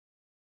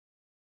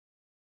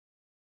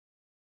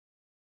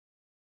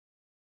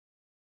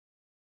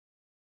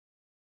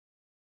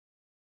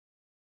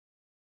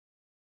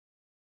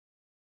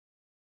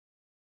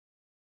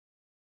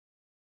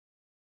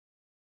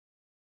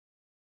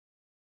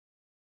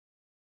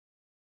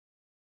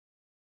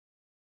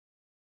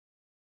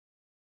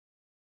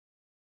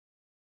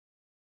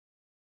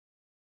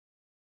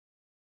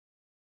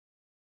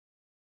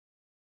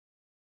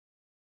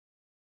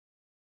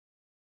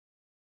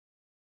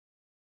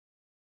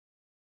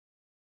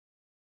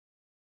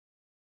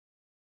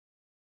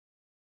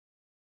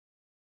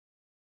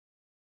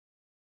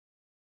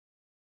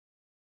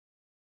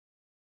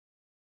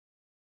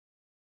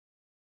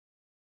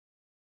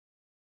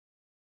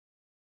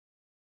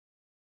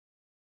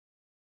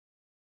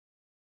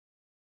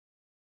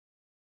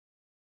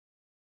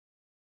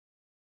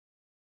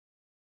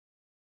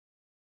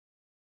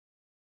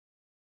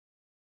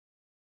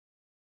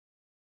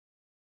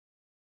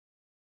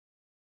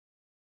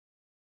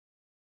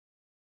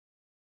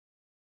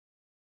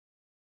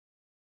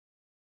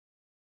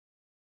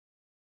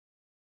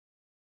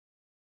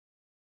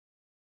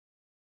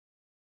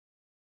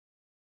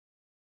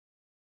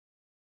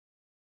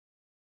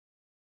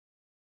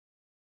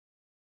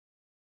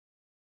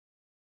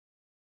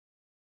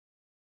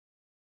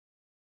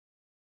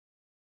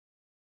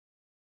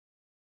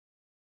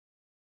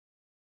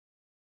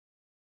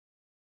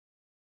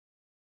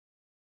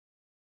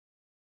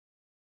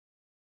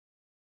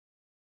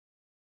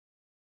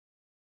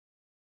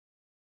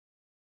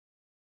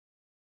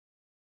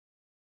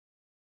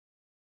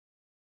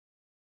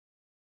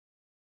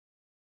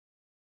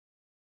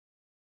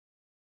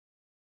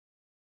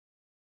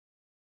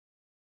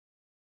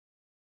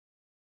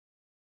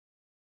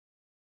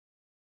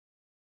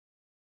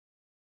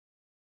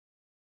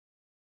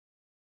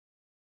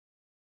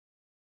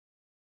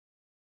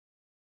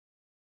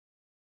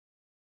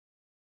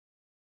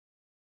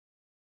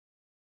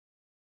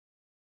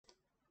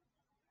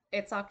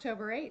It's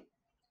October 8th,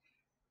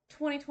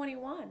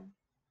 2021.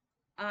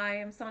 I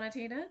am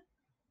Sonatina,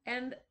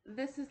 and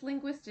this is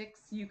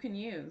Linguistics You Can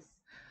Use.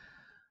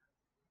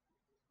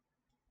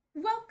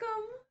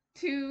 Welcome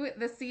to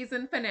the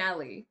season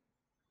finale.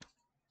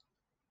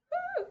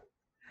 Woo!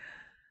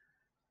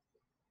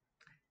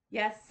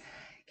 Yes,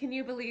 can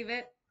you believe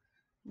it?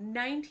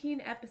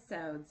 19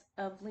 episodes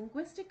of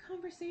linguistic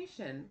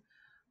conversation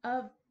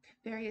of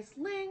various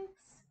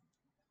lengths,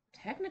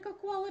 technical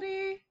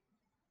quality,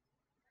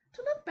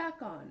 to look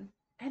back on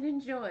and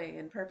enjoy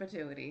in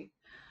perpetuity.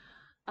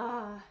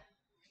 Ah,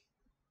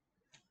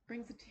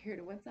 brings a tear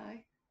to one's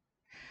eye.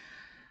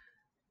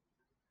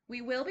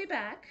 We will be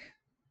back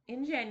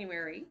in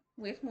January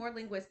with more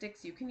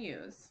linguistics you can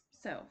use.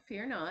 So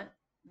fear not,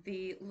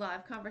 the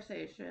live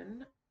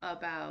conversation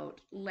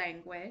about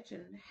language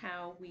and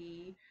how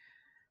we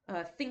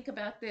think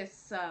about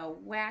this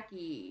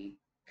wacky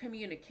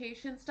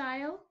communication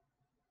style,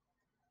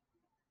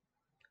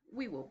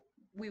 we will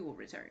we will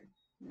return.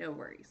 No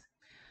worries.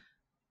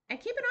 And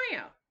keep an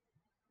eye out.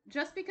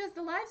 Just because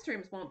the live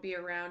streams won't be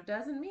around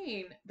doesn't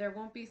mean there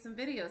won't be some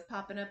videos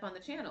popping up on the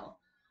channel.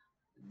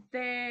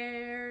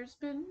 There's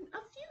been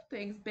a few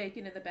things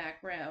baking in the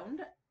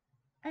background,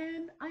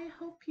 and I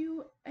hope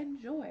you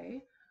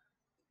enjoy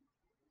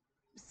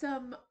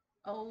some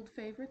old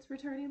favorites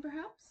returning,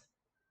 perhaps.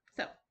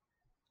 So,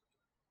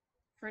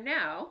 for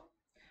now,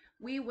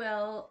 we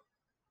will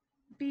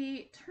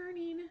be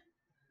turning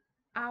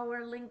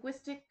our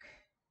linguistic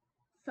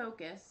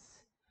focus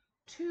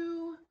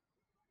to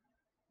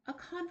a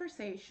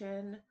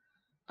conversation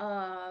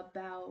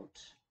about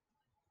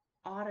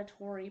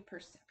auditory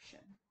perception.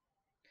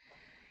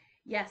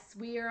 Yes,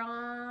 we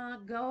are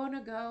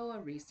gonna go a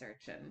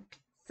researching.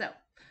 So,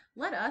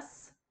 let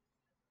us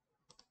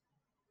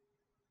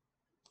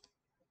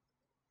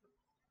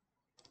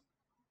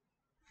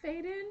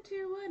fade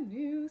into a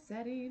new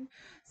setting.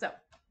 So,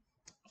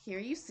 here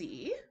you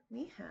see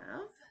we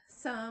have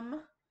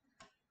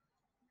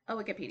a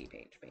Wikipedia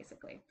page,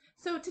 basically.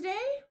 So today,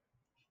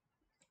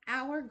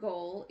 our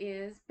goal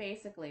is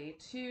basically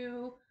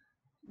to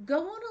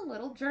go on a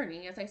little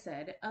journey, as I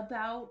said,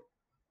 about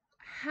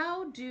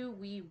how do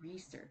we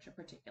research a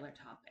particular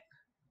topic.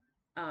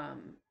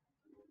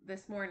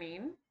 This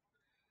morning,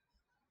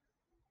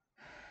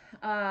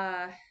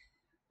 uh,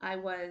 I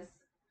was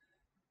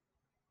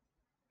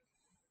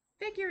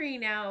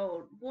figuring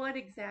out what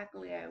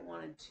exactly I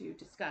wanted to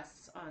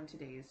discuss on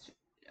today's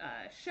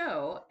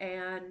show,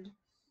 and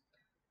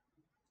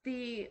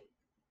the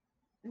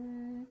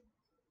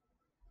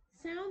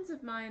sounds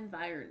of my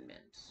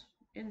environment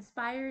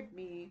inspired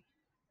me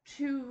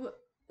to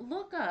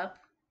look up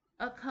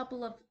a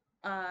couple of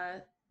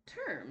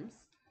terms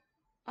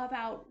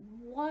about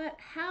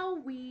how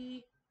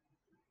we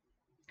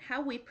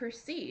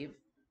perceive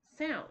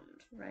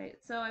sound, right?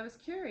 So I was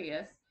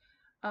curious,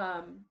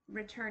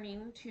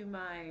 returning to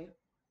my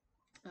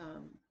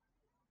um,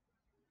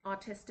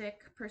 autistic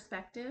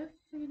perspective,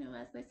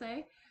 as they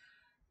say.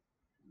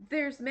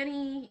 There's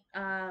many,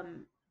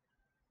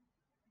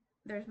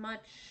 there's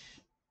much,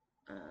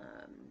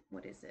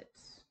 what is it?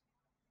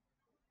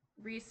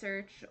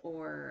 Research,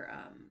 or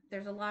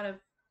there's a lot of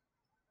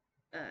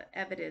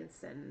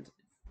evidence and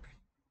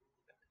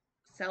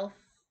self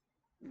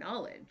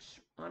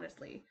knowledge,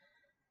 honestly,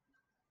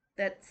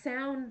 that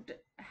sound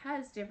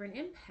has different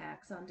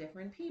impacts on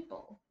different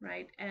people,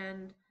 right?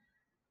 And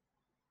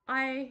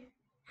I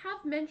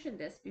have mentioned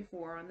this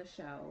before on the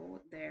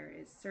show. There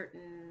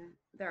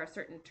are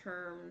certain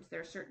terms, there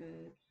are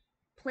certain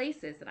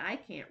places that I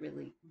can't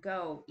really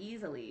go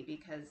easily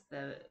because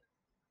the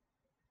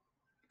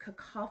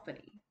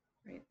cacophony,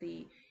 right?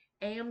 The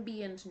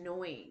ambient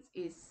noise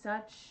is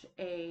such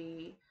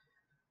a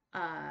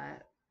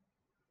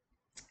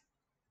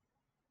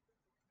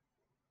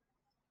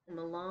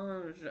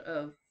melange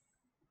of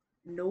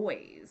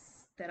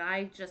noise that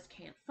I just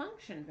can't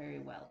function very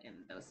well in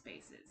those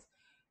spaces.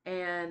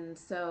 And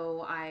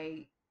so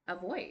I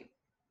avoid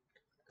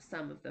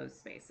some of those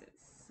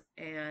spaces.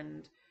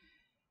 And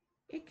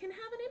it can have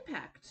an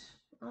impact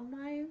on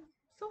my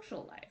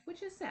social life,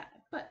 which is sad.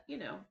 But,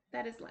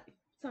 that is life.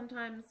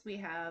 Sometimes we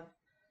have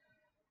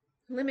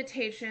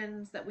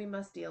limitations that we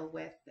must deal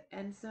with,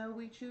 and so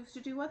we choose to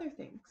do other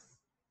things.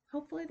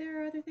 Hopefully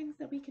there are other things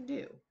that we can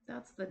do.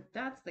 That's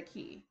the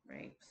key,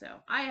 right? So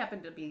I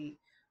happen to be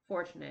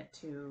fortunate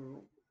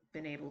to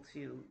been able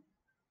to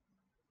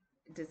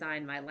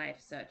design my life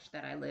such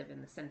that I live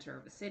in the center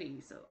of a city,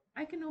 so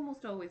I can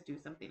almost always do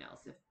something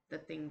else if the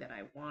thing that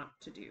I want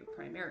to do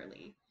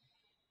primarily.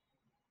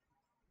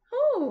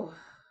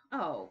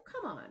 Oh,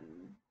 come on.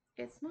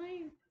 It's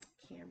my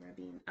camera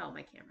being, oh,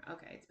 my camera.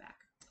 Okay, it's back.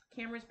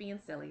 Camera's being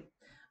silly.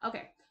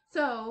 Okay,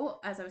 so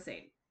as I was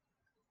saying,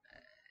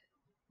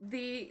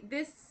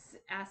 this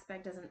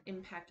aspect doesn't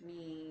impact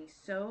me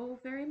so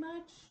very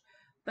much,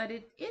 but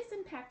it is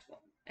impactful.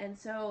 And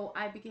so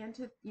I began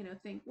to,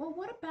 think, well,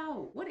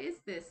 what is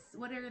this?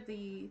 What are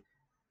the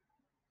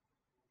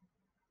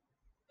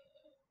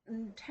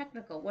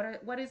technical,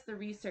 what is the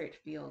research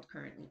field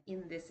currently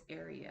in this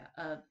area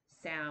of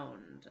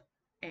sound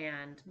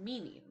and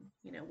meaning.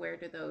 Where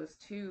do those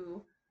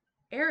two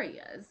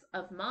areas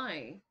of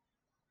my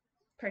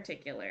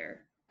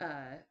particular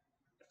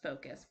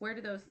focus, where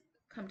do those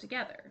come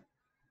together?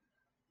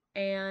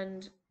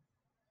 And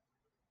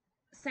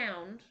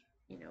sound,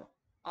 you know,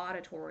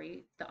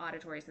 the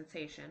auditory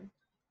sensation,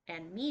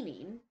 and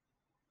meaning,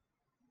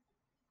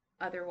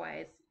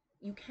 otherwise,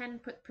 you can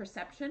put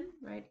perception,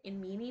 right, in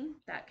meaning,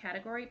 that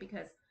category,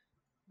 because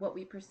what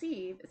we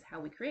perceive is how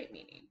we create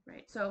meaning,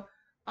 right? So,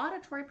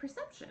 auditory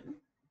perception,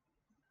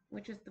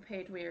 which is the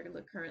page we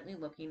are currently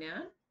looking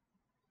at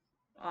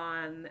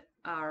on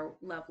our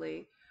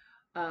lovely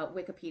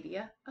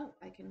Wikipedia. Oh,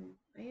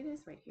 it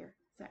is right here.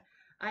 So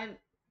I'm,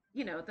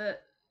 the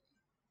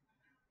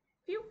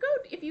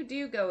if you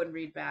do go and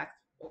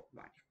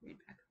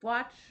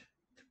watch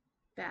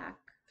back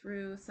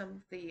through some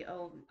of the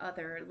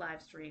other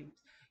live streams,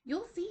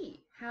 you'll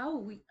see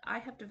how I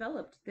have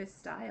developed this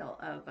style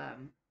of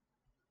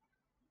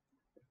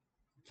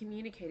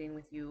communicating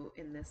with you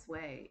in this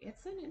way.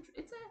 It's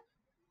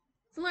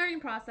a learning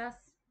process,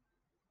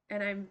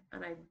 and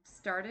I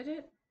started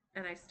it,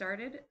 and I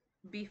started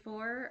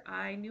before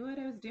I knew what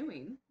I was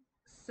doing,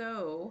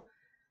 so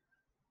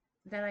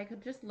that I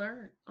could just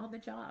learn on the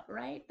job,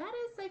 right? That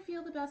is, I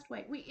feel, the best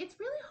way. It's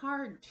really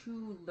hard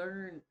to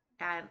learn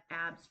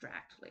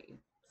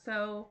abstractly.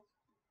 So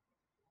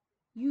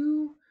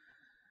you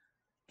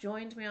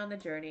joined me on the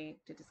journey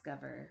to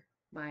discover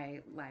my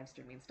live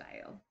streaming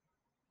style.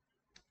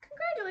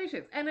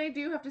 Congratulations. And I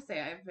do have to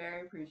say, I'm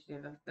very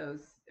appreciative of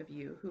those of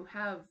you who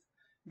have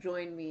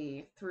joined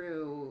me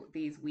through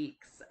these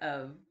weeks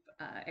of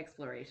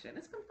exploration.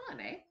 It's been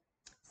fun, eh?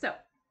 So,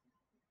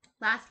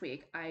 last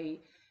week I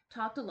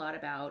talked a lot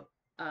about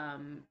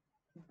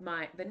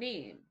the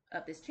name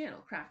of this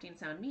channel, Crafting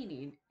Sound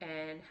Meaning,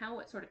 and how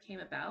it sort of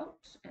came about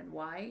and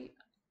why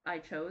I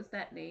chose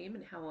that name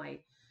and how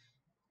I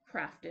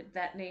crafted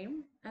that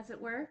name, as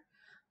it were.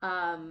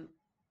 And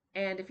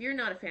if you're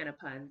not a fan of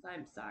puns,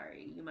 I'm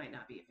sorry, you might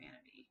not be a fan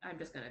of me. I'm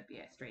just gonna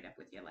be straight up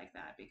with you like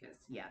that,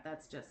 because yeah,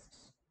 that's just,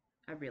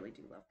 I really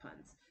do love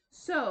puns.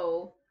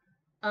 So,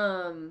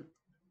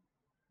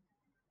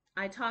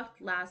 I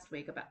talked last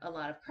week about a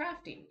lot of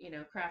crafting.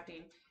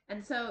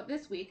 And so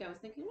this week I was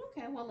thinking,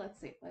 okay, well, let's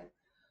see.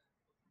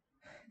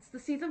 It's the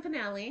season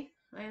finale.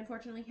 I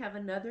unfortunately have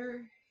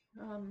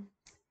um,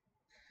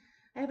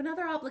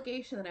 another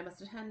obligation that I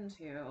must attend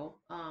to,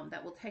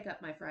 that will take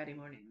up my Friday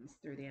mornings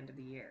through the end of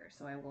the year.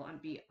 So I will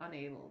be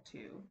unable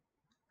to,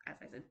 as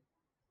I said,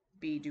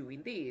 be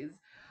doing these.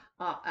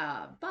 But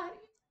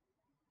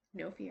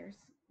no fears.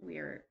 We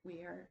are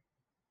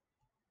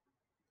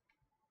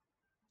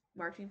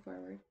marching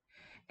forward.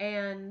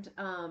 And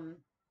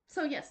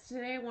so yes,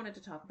 today I wanted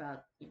to talk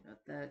about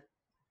the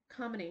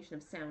combination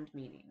of sound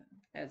meaning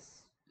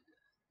as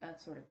a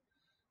sort of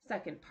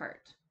second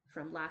part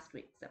from last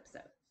week's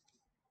episode,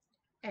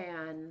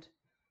 and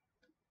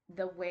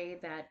the way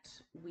that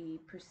we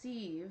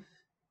perceive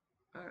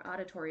our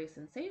auditory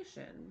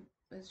sensation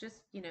is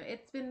just,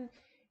 it's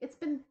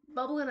been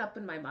bubbling up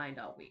in my mind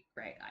all week,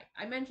 right?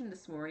 I mentioned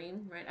this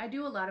morning, right? I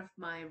do a lot of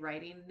my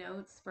writing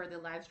notes for the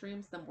live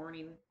streams the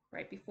morning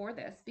right before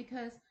this,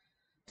 because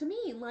to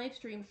me, live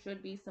streams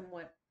should be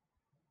somewhat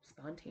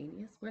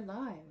spontaneous. We're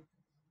live,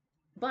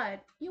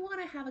 but you want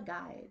to have a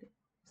guide.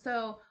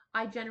 So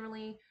I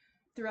generally,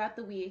 throughout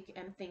the week,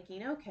 am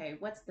thinking, okay,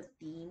 what's the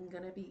theme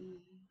gonna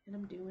be? And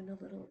I'm doing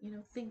a little,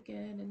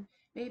 thinking, and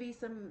maybe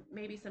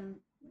some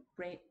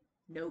great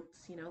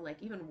notes,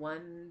 like even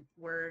one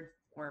word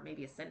or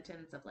maybe a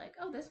sentence of like,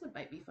 oh, this one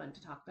might be fun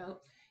to talk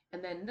about.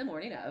 And then the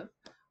morning of,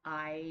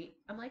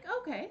 I'm like,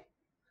 okay,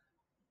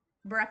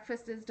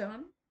 breakfast is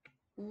done.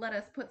 Let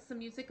us put some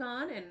music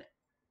on and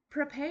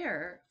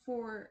prepare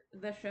for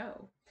the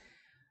show.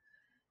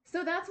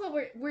 So that's what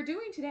we're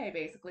doing today,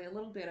 basically, a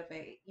little bit of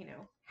a,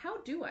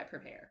 how do I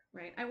prepare,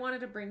 right? I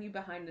wanted to bring you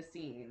behind the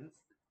scenes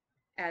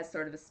as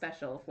sort of a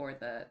special for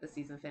the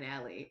season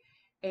finale.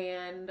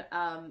 And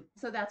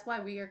so that's why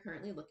we are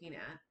currently looking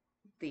at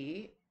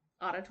the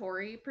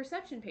auditory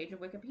perception page of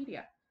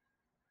Wikipedia.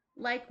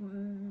 Like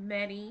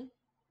many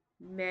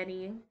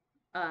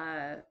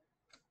uh,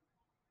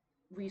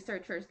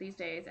 researchers these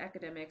days,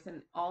 academics,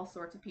 and all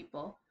sorts of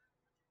people,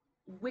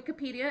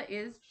 Wikipedia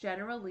is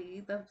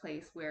generally the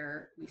place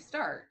where we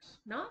start,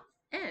 not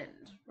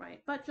end,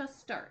 right? But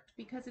just start,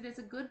 because it is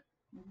a good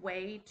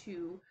way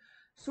to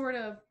sort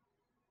of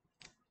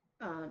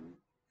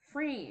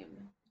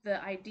frame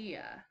the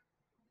idea.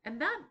 And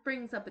that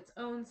brings up its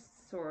own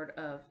sort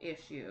of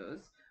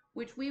issues,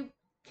 which we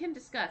can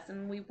discuss,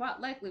 and we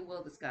likely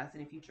will discuss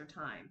in a future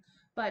time.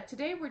 But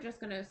today we're just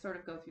going to sort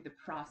of go through the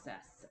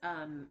process.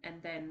 And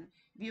then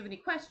if you have any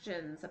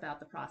questions about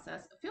the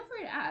process, feel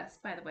free to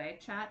ask, by the way,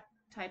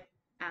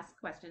 ask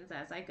questions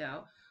as I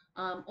go,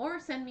 or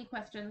send me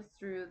questions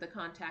through the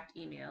contact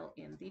email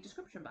in the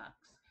description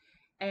box.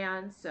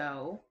 And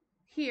so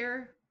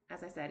here,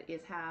 as I said,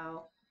 is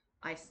how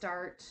I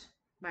start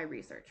my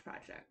research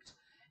project.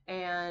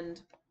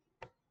 And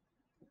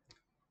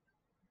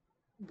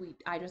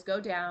I just go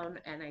down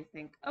and I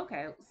think,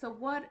 okay, so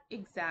what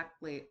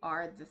exactly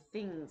are the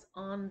things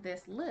on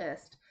this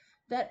list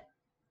that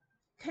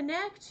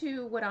connect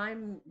to what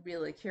I'm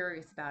really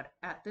curious about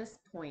at this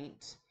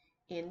point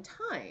in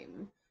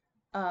time?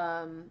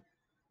 Um,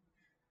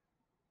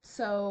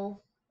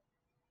 so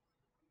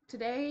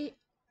today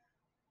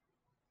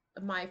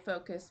my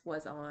focus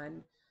was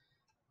on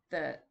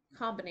the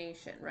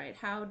combination, right?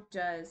 How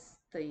does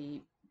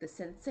the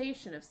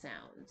sensation of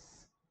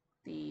sounds,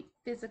 the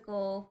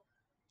physical,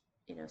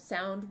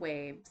 sound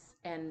waves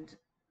and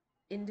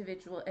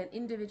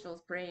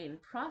individual's brain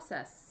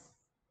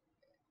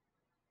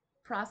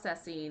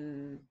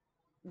processing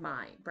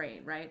my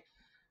brain, right?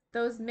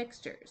 Those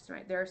mixtures,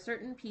 right? There are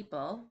certain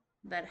people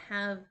that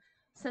have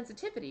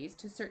sensitivities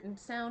to certain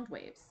sound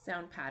waves,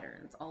 sound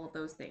patterns, all of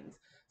those things.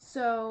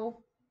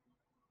 So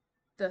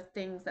the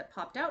things that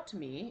popped out to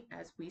me,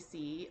 as we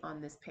see on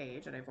this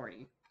page, and I've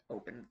already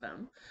opened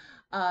them,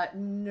 uh,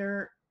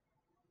 neur-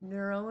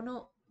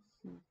 neuronal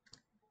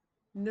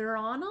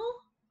neuronal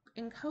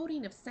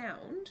encoding of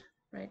sound,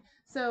 right?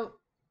 So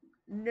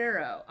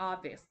neuro,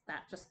 obvious,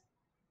 that just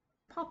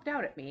popped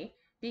out at me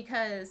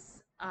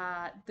because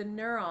the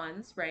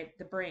neurons, right,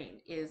 the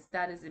brain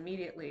that is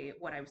immediately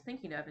what I was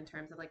thinking of in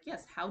terms of like,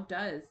 yes, how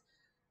does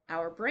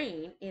our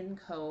brain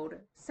encode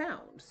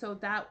sound? So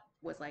that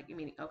was like, I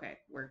mean, okay,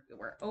 we're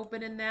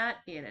opening that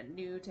in a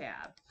new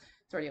tab.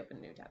 It's already open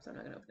a new tab, so I'm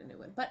not going to open a new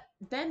one. But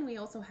then we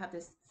also have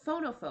this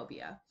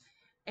phonophobia,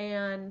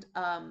 and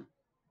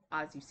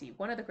as you see,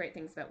 one of the great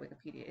things about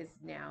Wikipedia is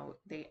now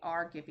they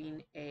are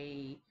giving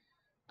a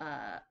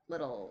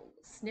little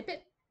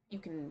snippet. You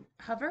can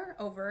hover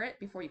over it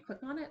before you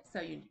click on it,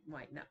 so you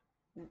might know,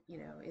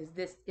 is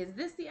this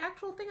the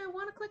actual thing I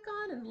want to click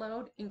on and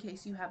load in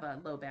case you have a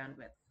low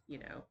bandwidth,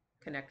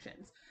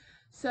 connections.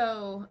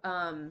 So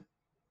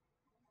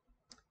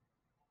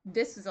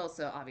this is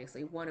also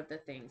obviously one of the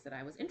things that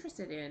I was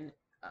interested in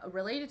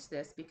related to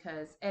this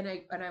because and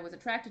I was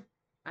attracted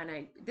and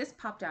I this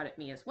popped out at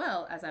me as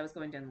well as I was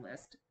going down the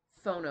list,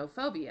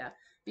 phonophobia,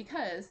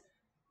 because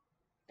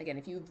again,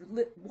 if you've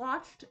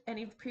watched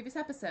any of the previous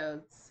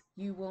episodes,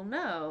 you will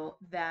know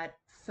that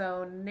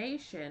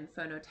phonation,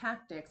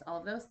 phonotactics, all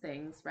of those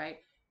things, right?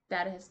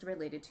 That is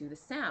related to the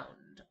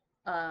sound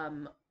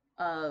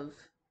of,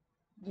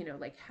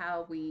 like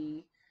how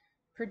we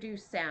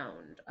produce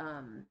sound.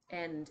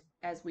 And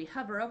as we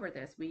hover over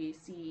this, we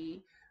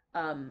see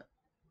um,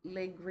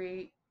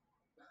 Legri,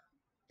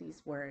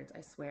 these words,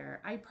 I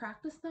swear. I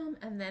practice them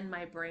and then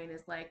my brain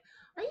is like,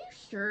 are you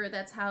sure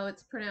that's how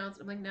it's pronounced?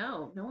 I'm like,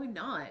 no, I'm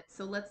not.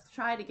 So let's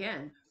try it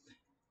again.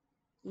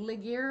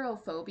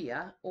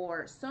 Ligirophobia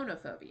or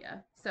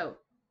sonophobia. So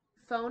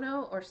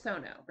phono or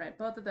sono, right?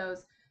 Both of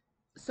those.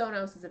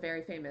 Sonos is a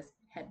very famous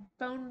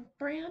headphone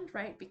brand,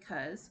 right?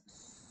 Because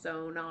it's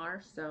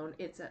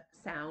a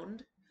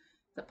sound,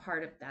 it's a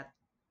part of that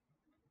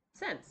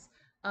sense.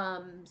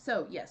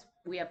 So yes,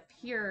 we have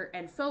here,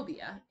 and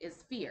phobia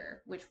is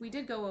fear, which we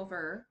did go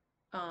over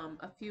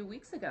a few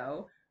weeks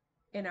ago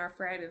in our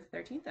Friday the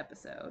 13th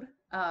episode.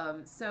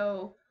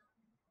 So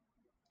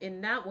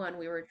in that one,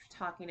 we were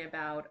talking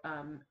about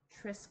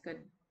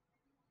triskaidekaphobia.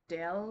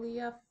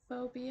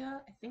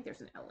 I think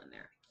there's an L in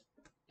there.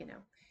 You know,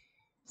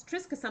 it's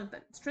triska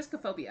something. It's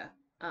triskaphobia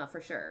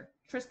for sure.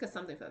 Triska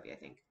something phobia, I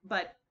think.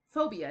 But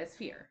phobia is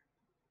fear,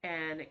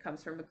 and it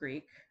comes from a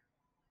Greek,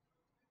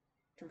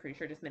 which I'm pretty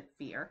sure just meant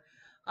fear.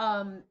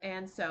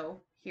 And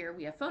so here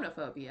we have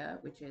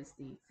phonophobia, which is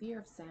the fear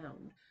of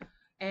sound.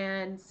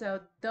 And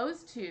so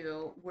those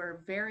two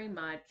were very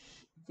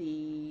much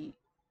the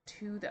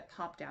two that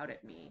popped out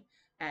at me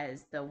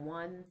as the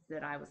ones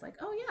that I was like,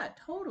 oh yeah,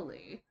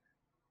 totally.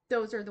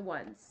 Those are the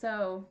ones.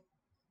 So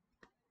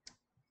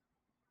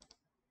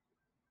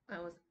I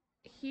was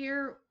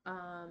here,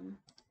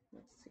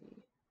 let's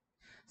see.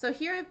 So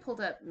here I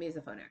pulled up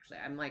Misophonia actually.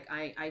 I'm like,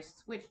 I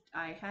switched,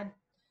 I had,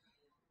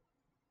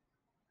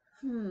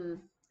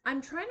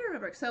 I'm trying to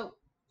remember. So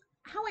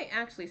how I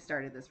actually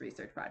started this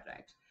research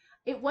project,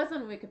 it was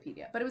on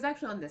Wikipedia, but it was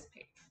actually on this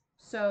page.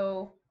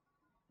 So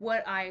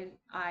what I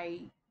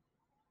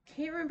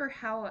can't remember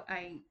how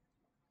I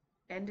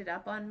ended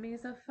up on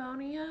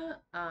misophonia.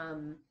 I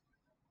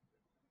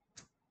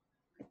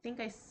think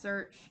I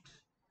searched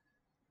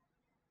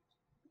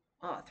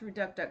through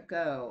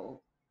DuckDuckGo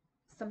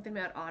something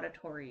about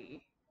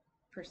auditory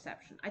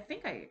perception. I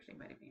think I actually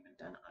might have even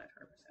done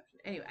auditory perception.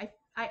 Anyway,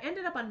 I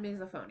ended up on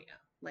misophonia.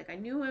 Like I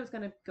knew I was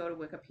going to go to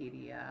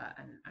Wikipedia,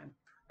 and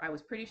I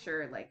was pretty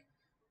sure like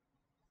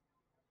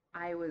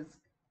I was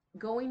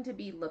going to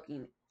be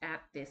looking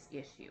at this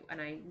issue,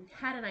 and I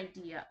had an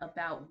idea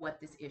about what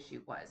this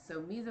issue was.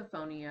 So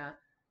misophonia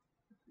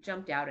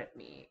jumped out at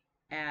me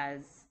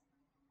as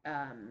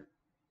um,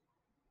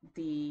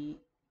 the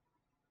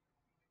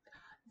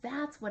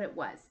that's what it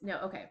was. No,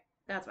 okay,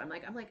 that's what I'm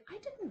like I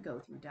didn't go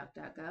through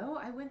DuckDuckGo.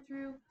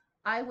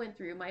 I went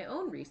through my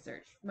own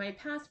research, my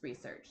past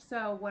research.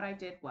 So what I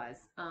did was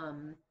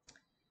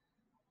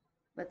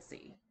let's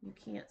see. You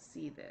can't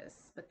see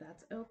this, but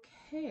that's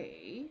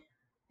okay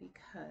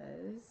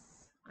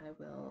because I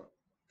will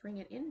bring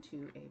it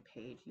into a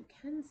page you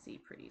can see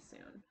pretty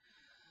soon.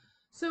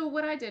 So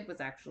what I did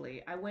was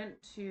actually, I went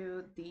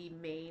to the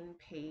main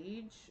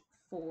page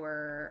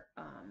for,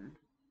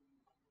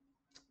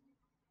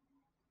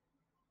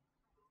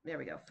 there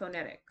we go,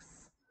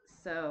 phonetics.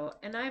 So,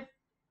 and I've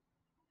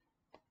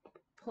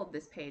pulled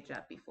this page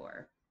up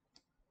before.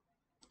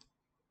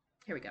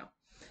 Here we go.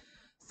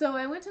 So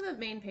I went to the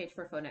main page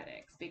for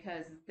phonetics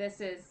because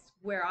this is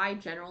where I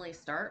generally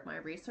start my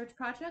research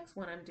projects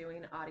when I'm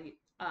doing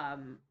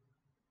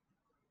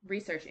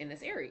research in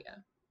this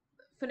area.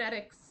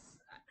 Phonetics,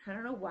 I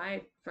don't know why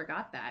I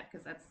forgot that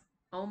because that's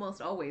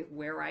almost always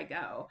where I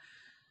go.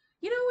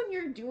 You know, when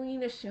you're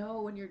doing a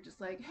show and you're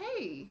just like,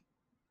 hey,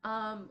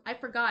 I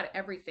forgot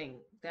everything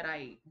that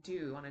I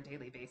do on a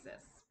daily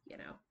basis, you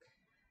know.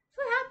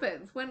 So what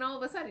happens when all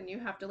of a sudden you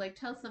have to like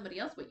tell somebody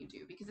else what you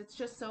do because it's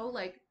just so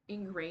like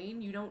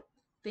ingrained, you don't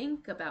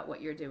think about what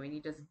you're doing,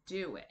 you just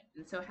do it.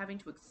 And so having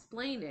to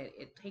explain it,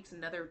 it takes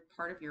another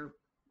part of your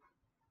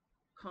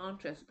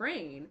conscious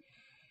brain,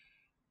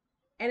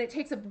 and it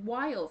takes a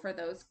while for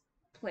those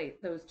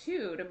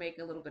two to make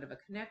a little bit of a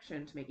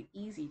connection to make it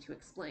easy to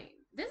explain.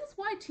 This is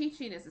why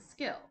teaching is a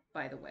skill,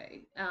 by the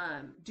way.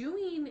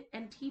 Doing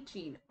and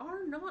teaching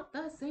are not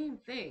the same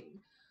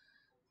thing.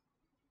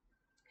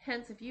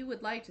 Hence, if you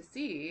would like to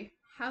see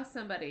how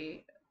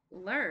somebody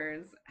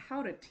learns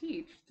how to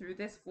teach through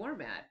this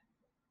format,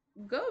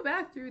 go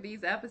back through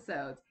these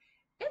episodes.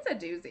 It's a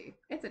doozy.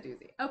 It's a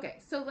doozy. Okay,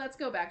 so let's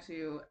go back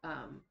to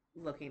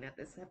looking at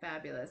this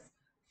fabulous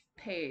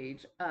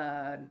page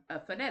of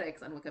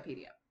phonetics on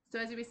Wikipedia. So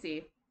as you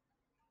see,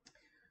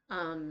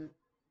 um,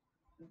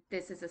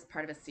 this is as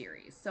part of a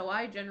series. So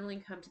I generally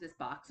come to this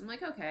box. I'm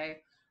like, okay,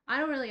 I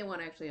don't really want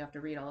to actually have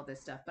to read all of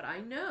this stuff, but I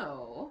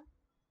know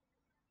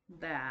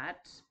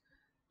that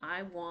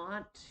I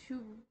want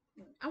to,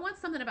 I want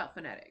something about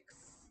phonetics.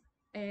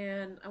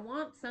 And I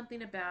want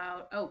something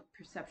about, oh,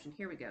 perception.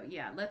 Here we go.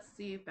 Yeah, let's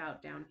see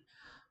about down.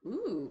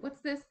 Ooh,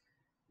 what's this?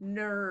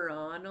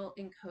 Neuronal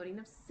encoding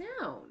of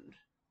sound.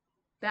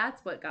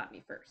 That's what got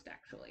me first,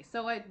 actually.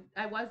 So I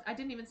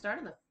didn't even start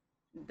on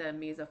the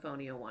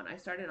misophonia one. I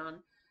started on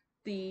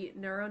the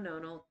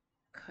neuronal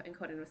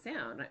encoding of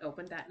sound. I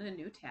opened that in a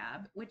new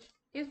tab, which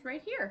is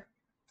right here.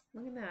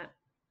 Look at that.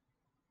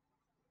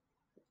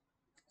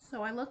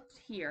 So I looked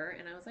here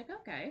and I was like,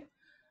 okay,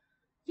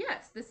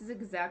 yes, this is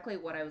exactly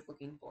what I was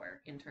looking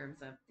for in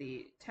terms of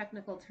the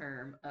technical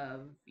term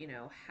of, you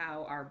know,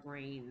 how our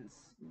brains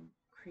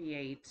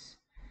create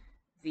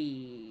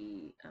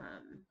the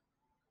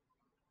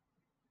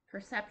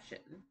perception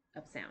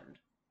of sound.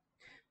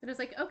 And I was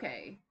like,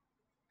 okay,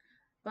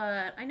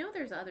 but I know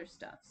there's other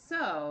stuff.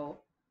 So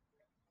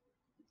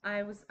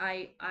I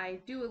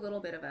do a little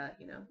bit of a,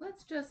 you know,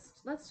 let's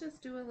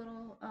just do a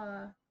little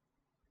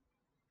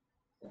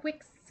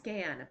quick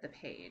scan of the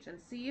page and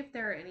see if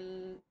there are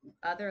any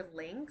other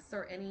links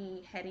or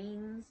any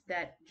headings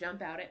that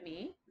jump out at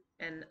me.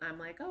 And I'm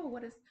like, oh,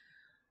 what is,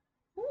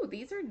 oh,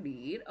 these are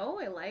neat. Oh,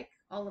 I like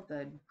all of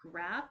the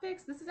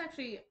graphics. This is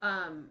actually,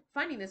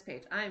 finding this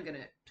page, I'm going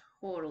to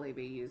totally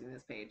be using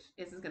this page.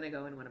 This is going to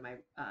go in one of my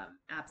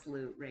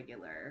absolute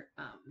regular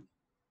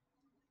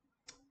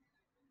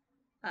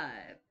uh,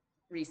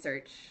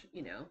 research,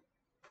 you know,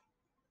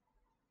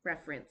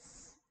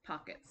 reference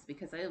pockets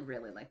because I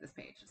really like this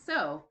page.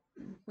 So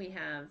we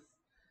have,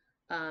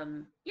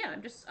 yeah,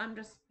 I'm just,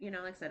 you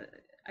know, like I said,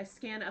 I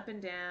scan up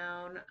and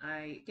down,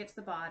 I get to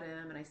the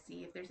bottom and I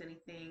see if there's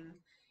anything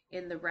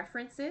in the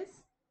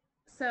references.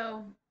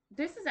 So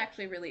this is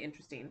actually really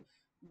interesting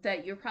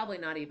that you're probably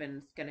not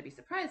even going to be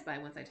surprised by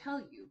once I tell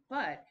you,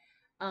 but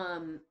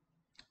um,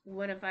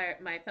 one of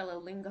my fellow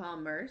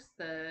Linghalmers,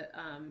 the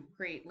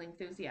great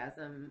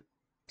Lingthusiasm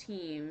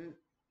team,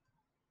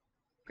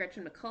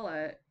 Gretchen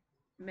McCullough,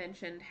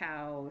 mentioned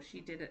how she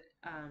did it.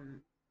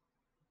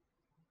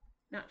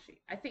 Not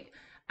she. I think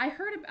I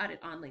heard about it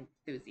on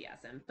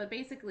Lingthusiasm, but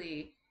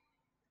basically,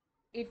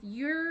 if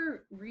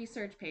your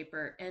research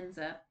paper ends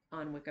up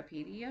on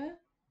Wikipedia,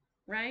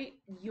 right,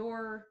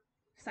 your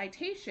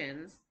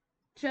citations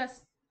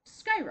just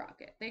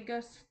skyrocket.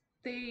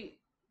 They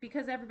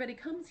because everybody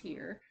comes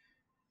here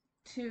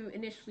to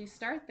initially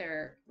start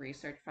their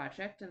research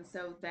project, and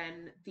so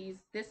then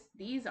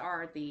these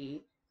are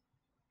the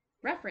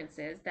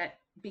references that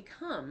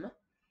become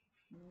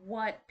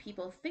what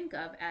people think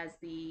of as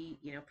the,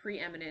 you know,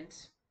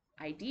 preeminent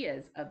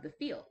ideas of the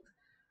field.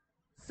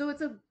 So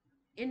it's a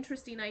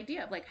interesting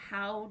idea of like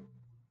how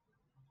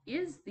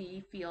is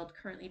the field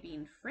currently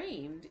being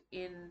framed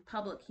in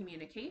public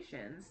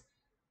communications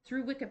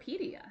through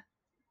Wikipedia,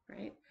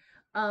 right?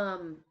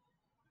 Um,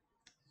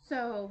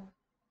 so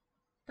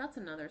that's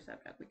another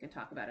subject we can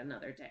talk about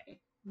another day.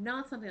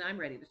 Not something I'm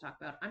ready to talk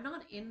about. I'm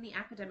not in the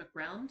academic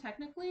realm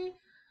technically.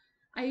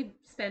 I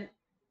spent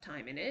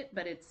time in it,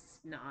 but it's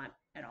not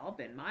at all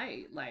been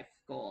my life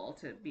goal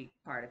to be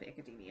part of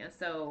academia.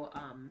 So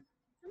I'm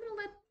gonna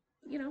let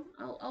you know.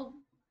 I'll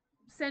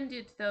send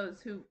it to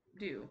those who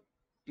do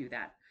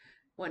that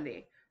one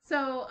day.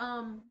 So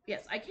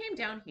yes, I came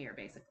down here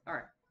basically,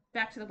 or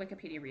back to the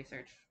Wikipedia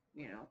research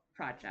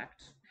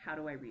project. How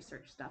do I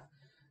research stuff?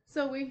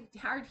 So we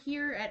are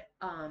here at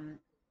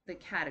the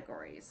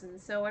categories.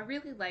 And so I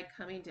really like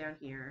coming down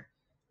here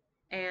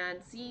and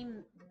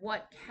seeing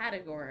what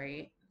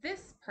category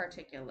this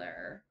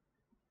particular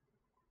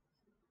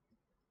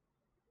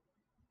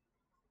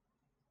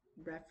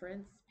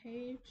reference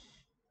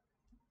page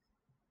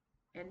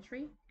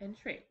entry. I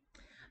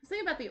was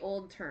thinking about the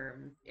old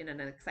term in an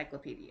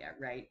encyclopedia,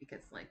 right?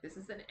 Because like this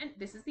is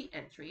the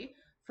entry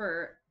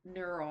for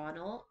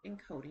neuronal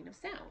encoding of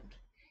sound.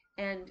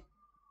 And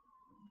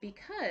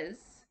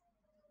because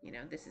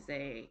this is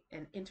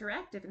an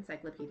interactive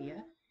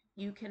encyclopedia,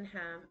 you can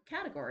have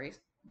categories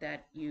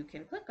that you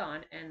can click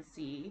on and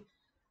see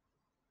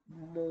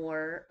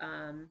more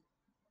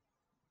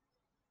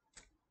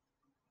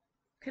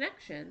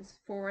connections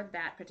for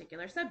that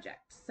particular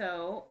subject.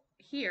 So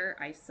here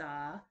I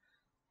saw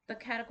the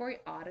category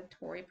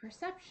auditory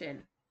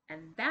perception,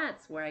 and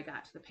that's where I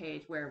got to the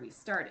page where we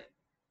started.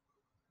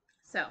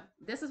 So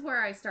this is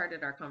where I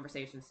started our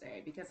conversation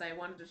today, because I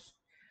wanted to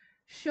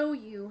show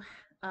you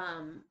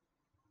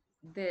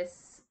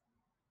this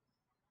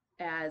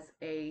as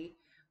a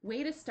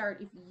way to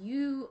start if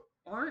you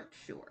aren't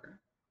sure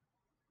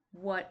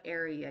what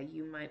area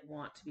you might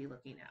want to be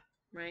looking at,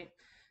 right?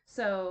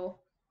 So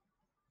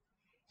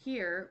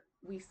here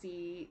we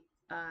see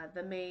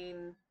the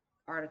main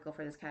article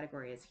for this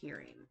category is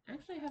hearing.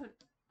 Actually,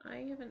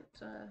 I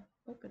haven't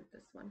opened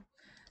this one.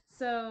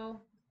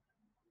 So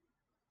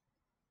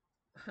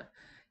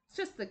it's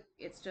just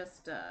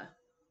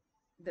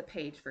the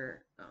page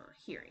for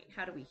hearing.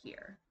 How do we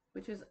hear?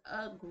 Which is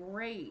a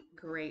great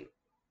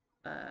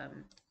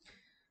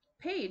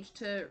page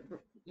to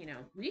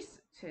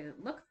to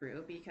look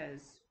through,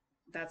 because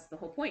that's the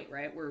whole point,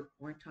 right?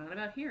 We're talking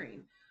about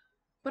hearing.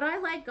 But I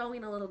like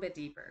going a little bit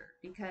deeper,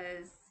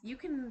 because you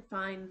can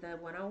find the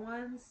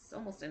 101s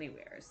almost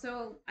anywhere.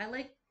 So I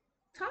like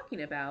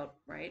talking about,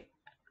 right,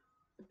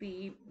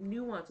 the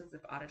nuances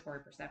of auditory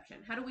perception.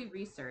 How do we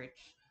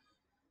research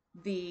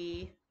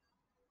the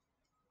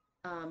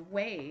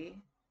way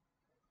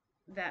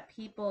that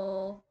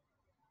people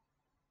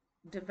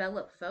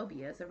develop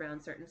phobias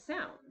around certain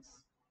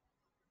sounds?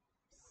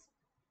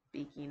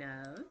 Speaking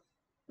of,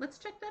 let's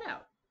check that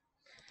out.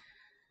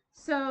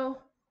 So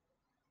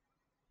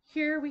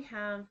here we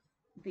have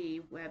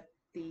the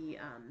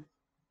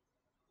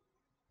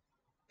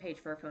page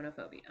for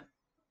phonophobia,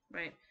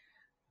 right?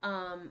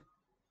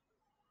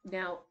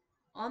 Now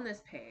on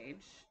this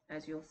page,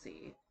 as you'll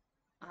see,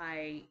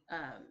 I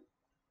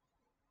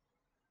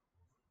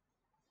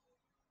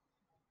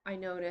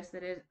noticed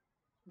that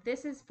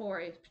this is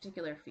for a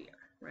particular fear,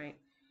 right?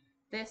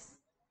 This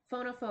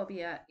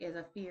phonophobia is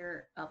a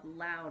fear of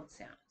loud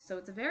sound, so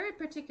it's a very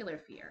particular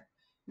fear.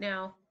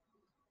 Now,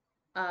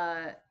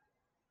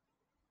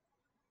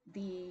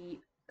 the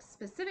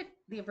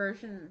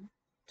aversion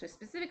to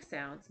specific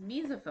sounds,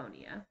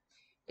 misophonia,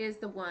 is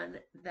the one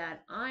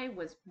that I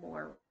was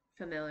more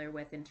familiar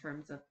with in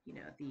terms of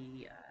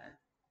the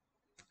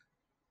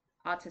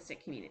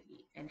autistic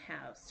community, and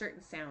how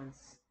certain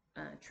sounds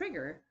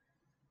trigger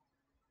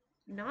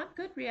not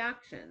good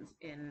reactions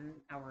in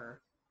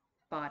our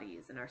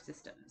bodies and our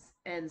systems.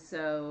 And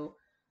so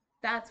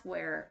that's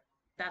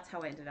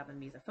how I ended up in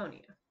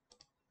misophonia.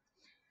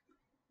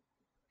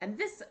 And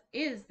this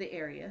is the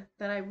area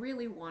that I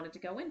really wanted to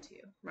go into,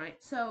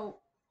 right? So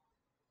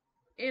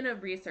in a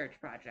research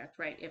project,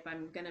 right, if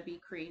I'm going to be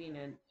creating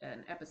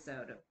an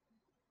episode,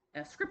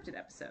 a scripted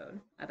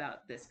episode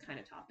about this kind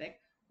of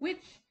topic,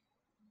 which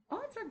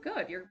odds are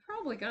good you're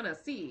probably going to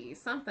see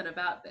something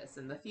about this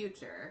in the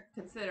future,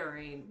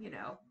 considering,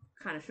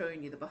 kind of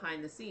showing you the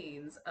behind the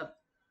scenes of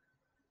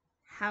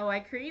how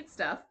I create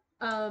stuff.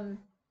 So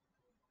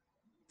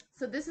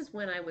this is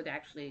when I would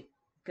actually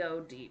go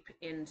deep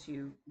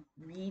into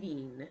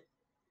reading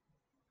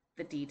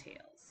the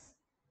details,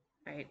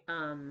 right?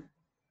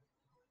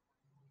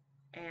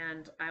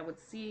 And I would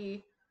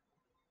see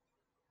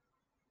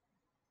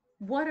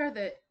what are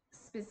the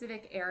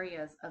specific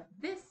areas of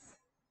this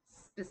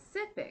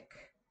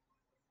specific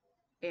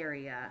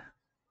area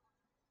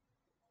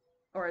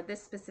or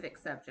this specific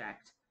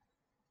subject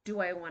do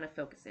I want to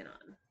focus in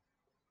on?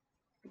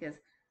 Because,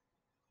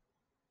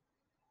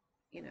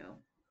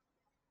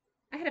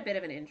 I had a bit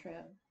of an intro,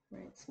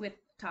 right, with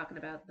talking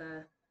about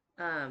the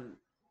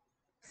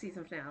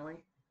season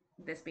finale,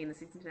 this being the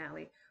season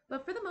finale.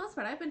 But for the most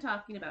part, I've been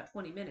talking about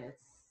 20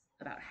 minutes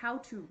about how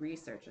to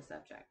research a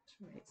subject,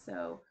 right?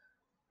 So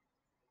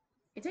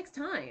it takes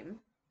time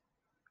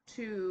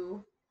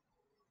to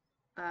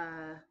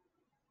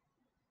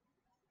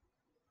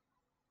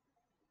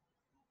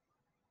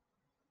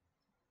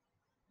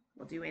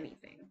do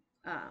anything.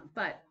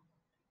 But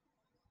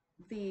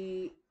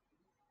the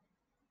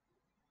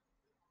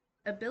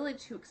ability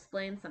to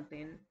explain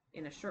something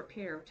in a short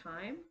period of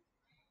time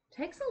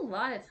takes a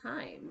lot of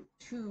time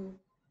to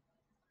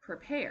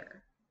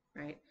prepare,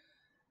 right?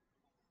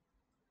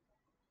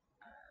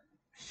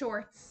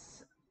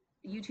 Shorts,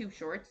 YouTube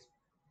shorts,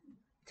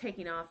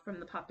 taking off from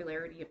the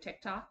popularity of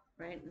TikTok,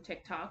 right? And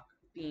TikTok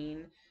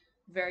being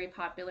very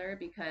popular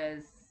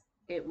because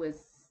it was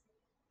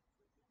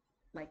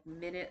like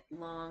minute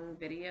long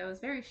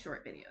videos, very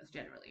short videos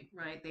generally,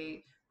 right?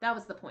 That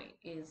was the point,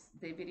 is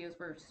the videos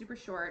were super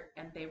short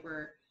and they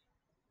were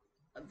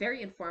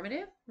very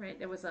informative, right?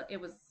 It was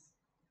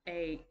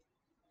a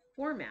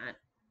format.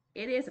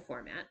 It is a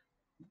format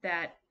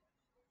that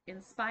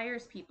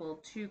inspires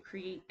people to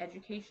create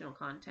educational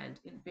content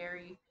in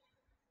very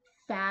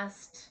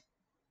fast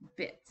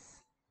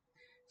bits.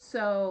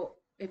 So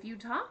if you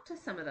talk to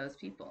some of those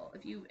people,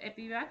 if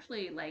you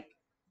actually like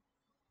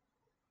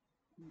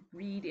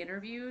read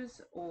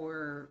interviews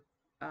or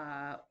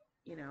uh,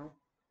 you know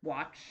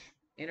watch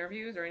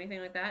interviews or anything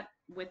like that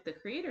with the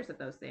creators of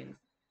those things,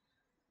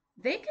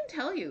 they can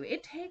tell you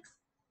it takes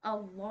a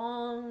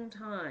long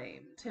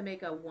time to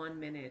make a 1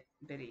 minute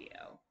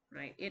video,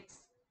 right? It's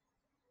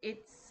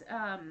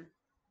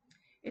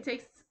it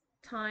takes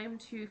time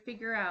to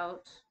figure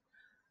out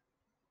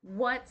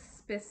what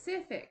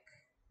specific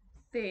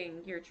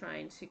thing you're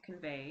trying to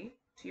convey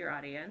to your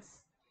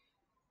audience.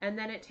 And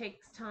then it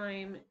takes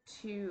time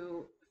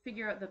to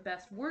figure out the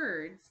best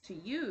words to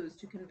use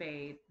to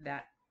convey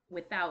that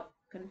without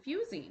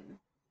confusing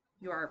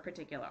your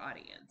particular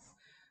audience.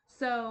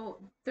 So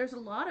there's a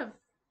lot of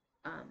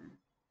um,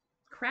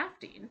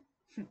 crafting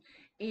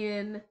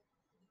in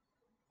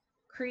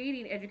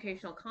creating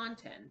educational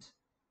content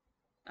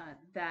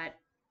that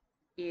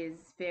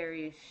is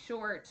very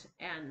short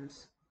and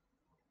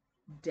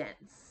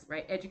dense,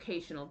 right?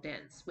 Educational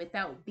dense,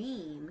 without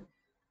being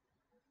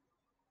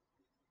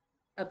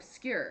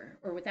obscure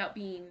or without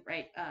being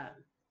right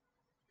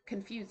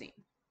confusing.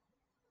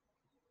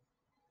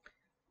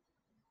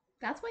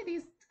 That's why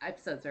these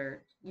episodes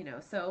are,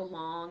 so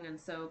long and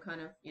so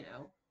kind of,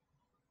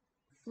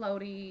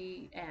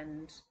 floaty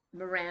and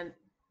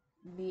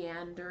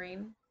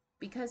meandering,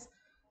 because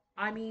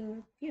I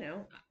mean,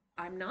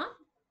 I'm not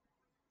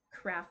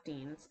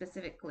crafting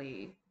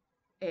specifically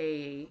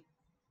a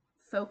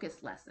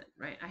focus lesson,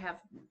 right? I have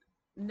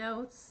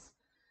notes.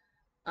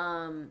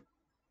 Um,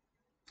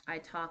 I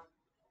talk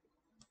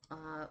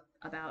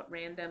about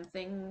random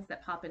things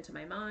that pop into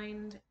my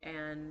mind.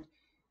 And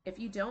if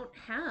you don't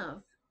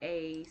have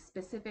a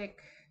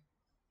specific,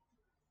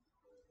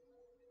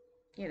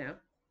 you know,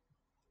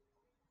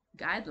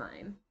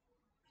 guideline,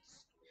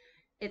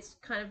 it's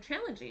kind of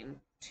challenging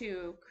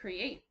to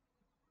create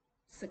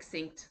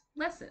succinct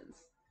lessons.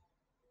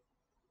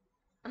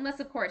 Unless,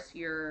 of course,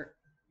 you're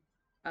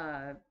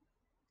uh,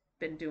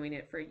 been doing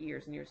it for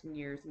years and years and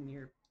years,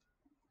 and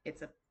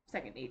it's a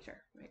second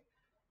nature, right?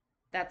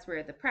 That's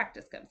where the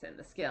practice comes in,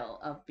 the skill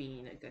of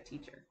being a good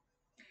teacher.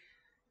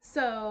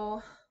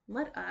 So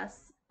let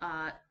us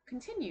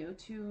continue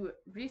to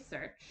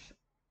research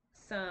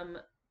some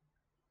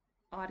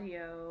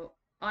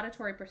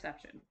auditory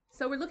perception.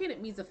 So we're looking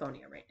at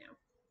misophonia right now.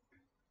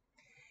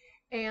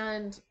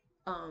 And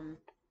um,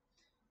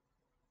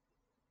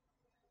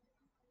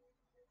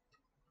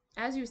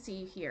 as you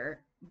see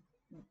here,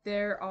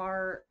 there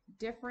are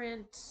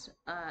different,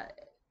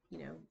 you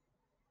know,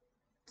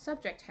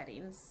 subject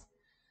headings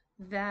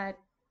that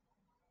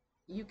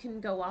you can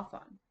go off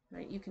on,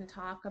 right? You can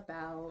talk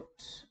about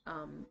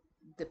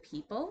the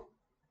people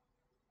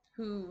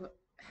who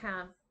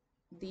have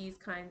these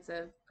kinds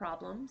of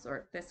problems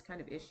or this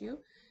kind of issue.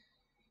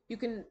 You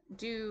can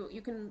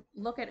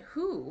look at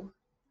who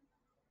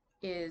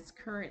is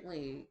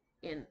currently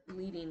in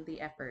leading the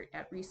effort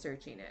at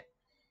researching it.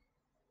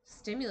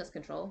 Stimulus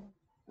control.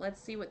 Let's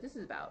see what this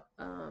is about.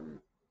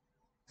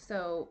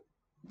 So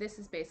this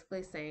is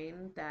basically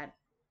saying that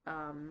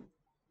um,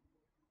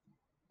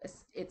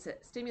 it's a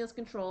stimulus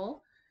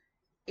control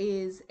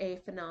is a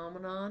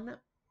phenomenon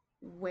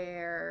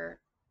where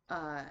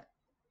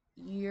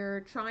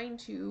you're trying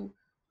to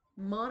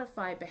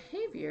modify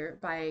behavior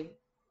by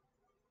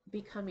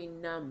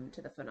becoming numb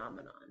to the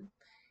phenomenon.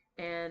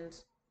 And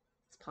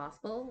it's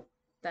possible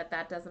that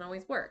that doesn't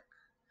always work.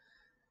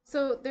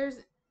 So there's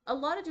a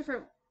lot of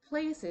different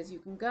places you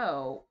can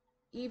go,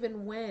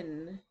 even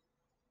when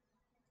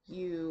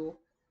you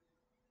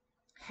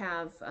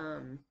have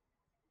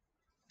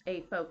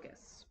a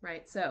focus,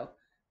 right? So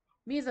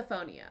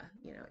misophonia,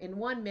 in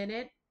 1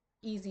 minute,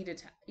 easy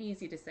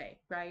to say,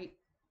 right?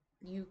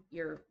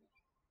 Your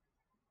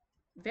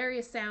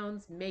various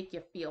sounds make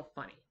you feel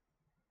funny.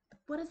 But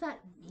what does that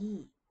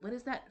mean? What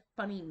does that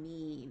funny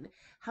mean?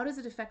 How does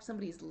it affect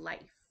somebody's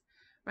life,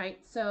 right?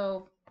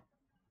 So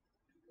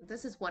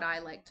this is what I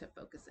like to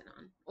focus in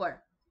on,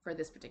 or for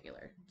this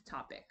particular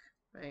topic,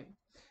 right?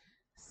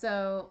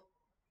 So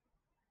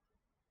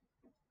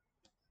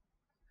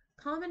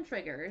common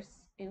triggers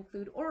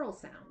include oral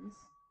sounds,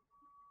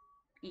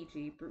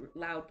 e.g.,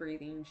 loud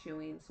breathing,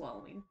 chewing,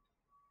 swallowing,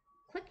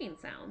 clicking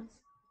sounds,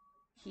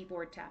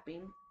 keyboard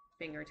tapping,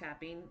 finger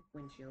tapping,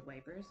 windshield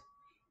wipers,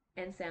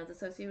 and sounds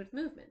associated with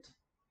movement,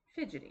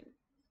 fidgeting.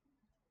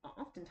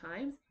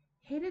 Oftentimes,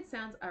 hated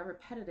sounds are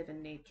repetitive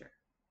in nature.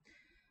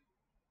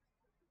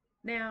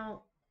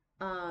 Now,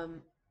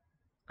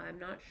 I'm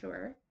not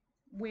sure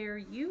where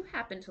you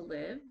happen to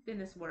live in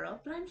this world,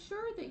 but I'm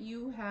sure that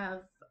you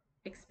have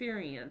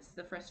experienced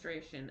the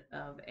frustration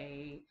of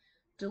a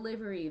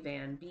delivery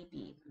van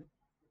beeping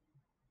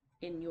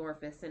in your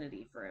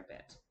vicinity for a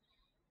bit.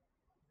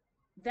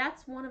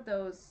 That's one of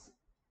those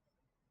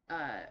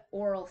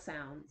oral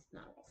sounds,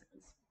 not oral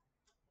sounds,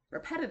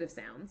 repetitive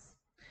sounds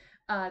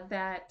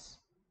that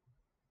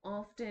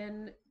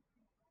often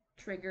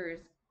triggers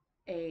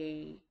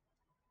a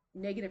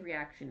negative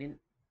reaction in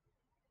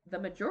the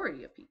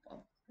majority of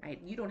people,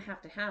 right? You don't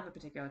have to have a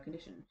particular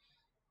condition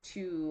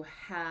to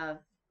have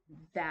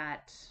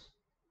that,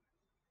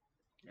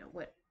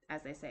 what,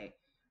 as they say,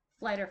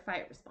 flight or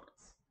fight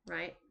response,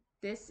 right?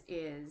 This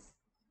is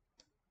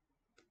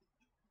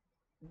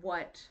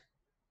what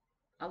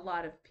a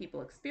lot of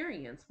people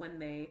experience when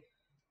they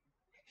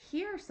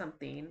hear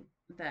something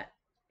that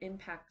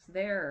impacts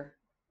their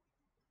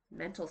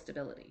mental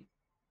stability.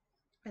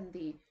 And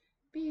the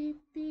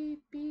beep,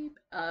 beep, beep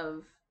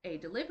of a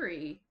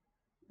delivery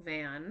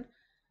van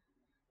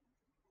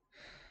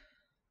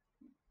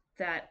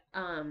that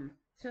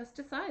just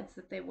decides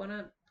that they want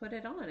to put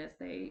it on as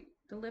they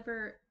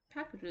deliver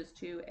packages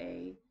to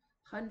a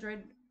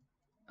 100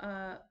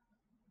 uh,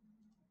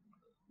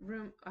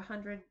 room,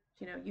 100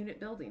 unit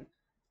building.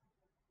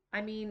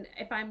 I mean,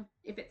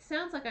 if it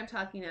sounds like I'm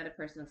talking out of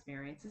personal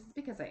experience, this is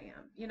because I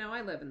am.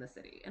 I live in the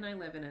city and I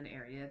live in an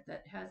area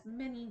that has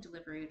many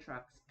delivery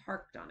trucks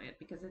parked on it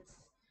because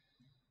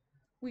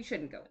we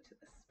shouldn't go into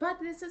this. But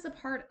this is a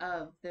part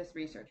of this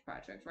research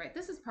project, right?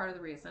 This is part of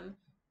the reason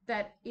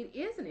that it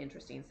is an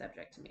interesting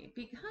subject to me,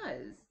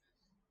 because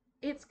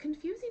it's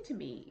confusing to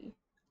me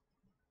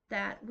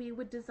that we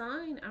would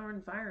design our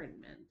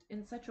environment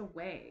in such a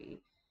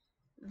way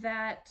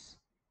that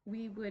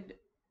we would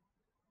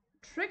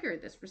trigger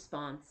this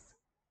response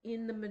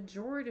in the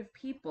majority of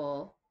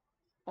people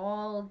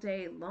all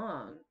day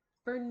long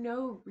for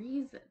no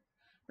reason,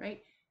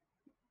 right?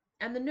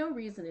 And the no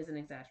reason is an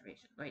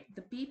exaggeration, right?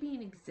 The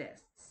beeping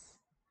exists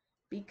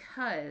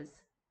because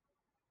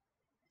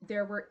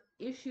there were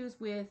issues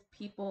with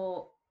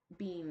people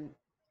being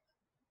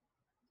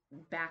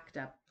backed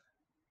up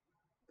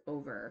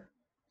over,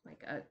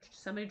 like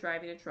somebody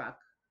driving a truck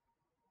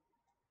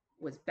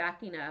was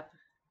backing up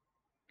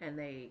and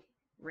they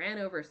ran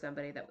over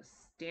somebody that was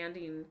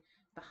standing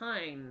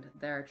behind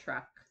their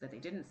truck that they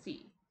didn't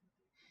see.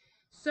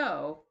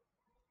 So,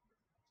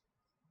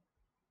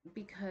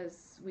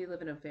 because we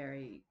live in a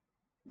very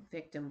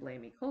victim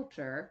blamey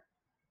culture,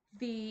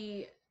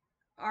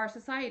 our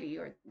society,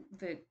 or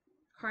the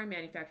car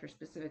manufacturer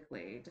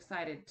specifically,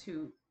 decided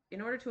to, in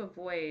order to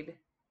avoid,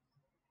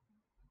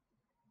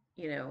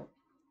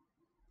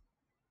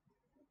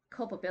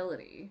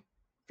 culpability,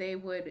 they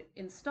would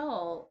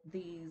install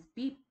these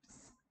beeps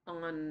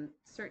on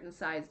certain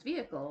sized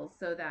vehicles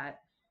so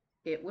that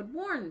it would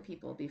warn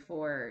people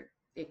before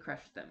it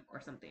crushed them or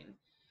something.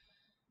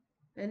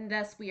 And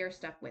thus we are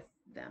stuck with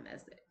them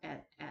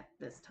at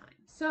this time.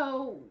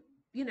 So,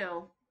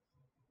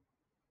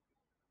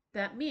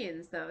 that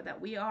means though that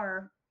we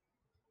are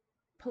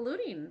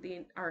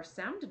polluting our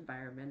sound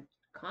environment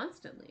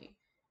constantly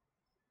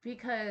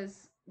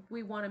because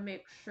we want to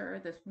make sure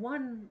this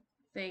one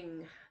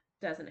thing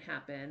doesn't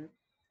happen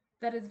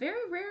that is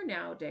very rare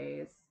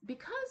nowadays,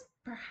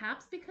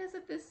 perhaps because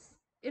of this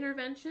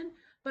intervention,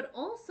 but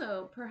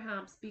also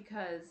perhaps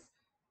because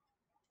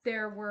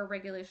there were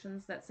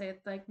regulations that say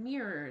like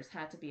mirrors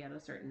had to be at a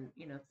certain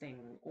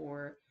thing,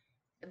 or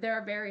there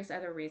are various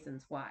other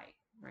reasons why,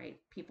 right,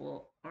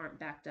 people aren't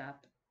backed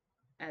up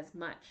as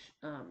much.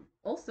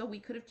 Also, we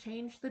could have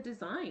changed the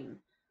design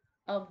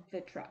of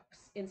the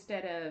trucks.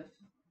 Instead of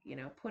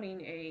putting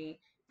a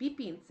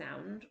beeping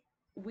sound,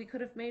 we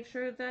could have made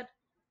sure that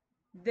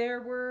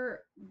there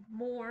were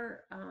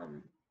more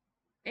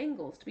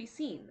angles to be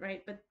seen,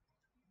 right? But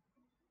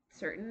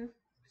certain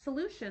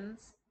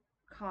solutions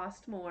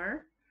cost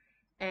more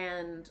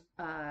and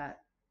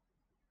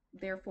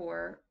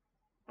therefore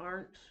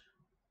aren't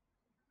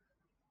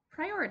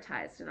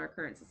prioritized in our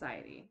current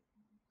society.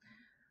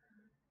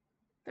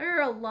 There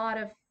are a lot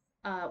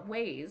of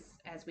ways,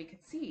 as we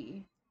could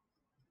see,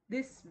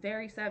 this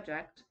very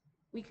subject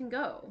we can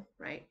go,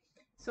 right?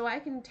 So I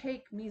can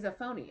take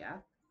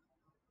misophonia.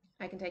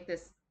 I can take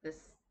this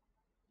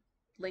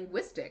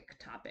linguistic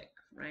topic,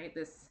 right?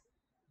 This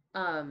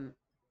um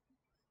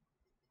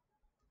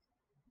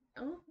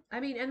I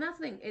mean, and that's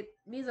the thing.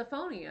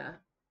 Misophonia,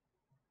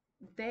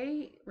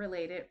 they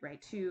relate it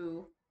right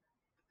to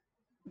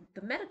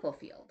the medical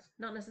field,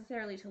 not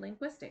necessarily to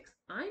linguistics.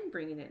 I'm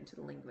bringing it into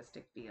the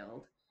linguistic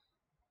field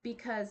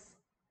because,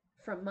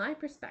 from my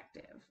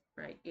perspective,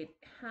 right, it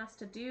has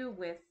to do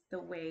with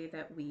the way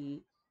that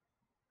we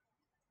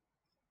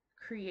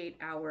create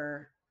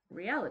our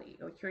reality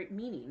or create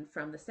meaning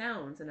from the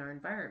sounds in our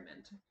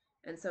environment.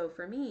 And so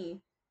for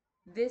me,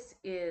 this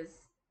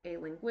is a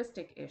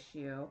linguistic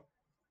issue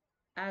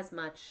as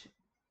much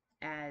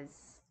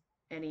as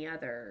any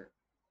other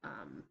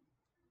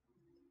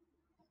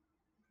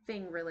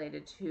thing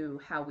related to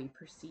how we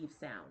perceive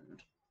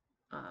sound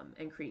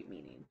and create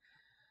meaning.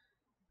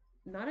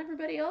 Not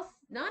everybody's going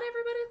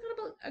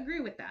to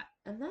agree with that,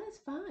 and that is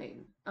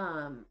fine.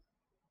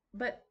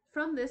 But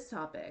from this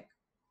topic,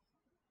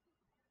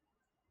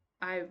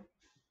 I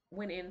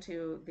went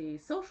into the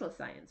social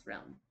science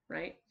realm,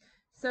 right?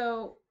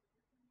 So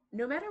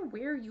no matter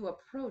where you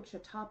approach a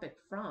topic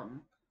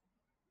from,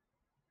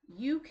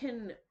 you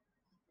can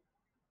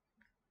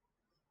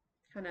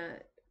kind of,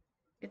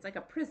 it's like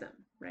a prism,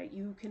 right?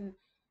 You can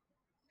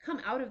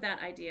come out of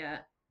that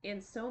idea in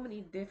so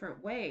many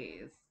different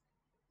ways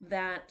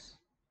that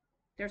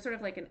there's sort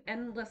of like an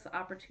endless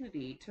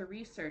opportunity to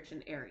research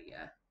an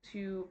area,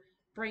 to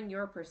bring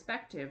your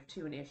perspective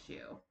to an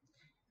issue.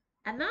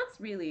 And that's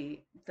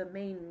really the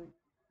main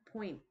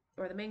point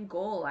or the main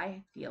goal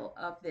I feel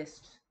of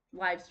this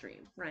live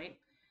stream, right?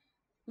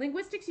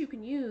 Linguistics You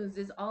Can Use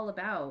is all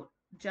about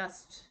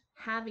just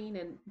having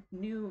a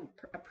new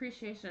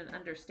appreciation and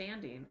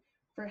understanding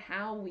for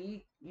how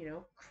we,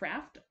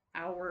 craft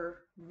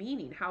our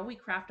meaning, how we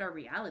craft our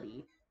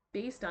reality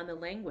based on the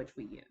language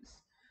we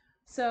use.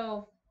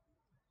 So,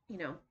 you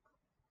know,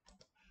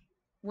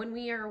 when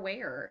we are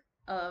aware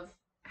of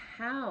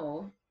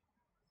how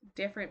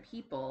different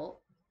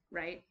people,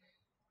 right,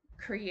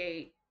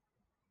 create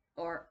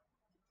or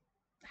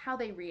how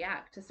they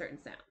react to certain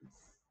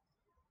sounds,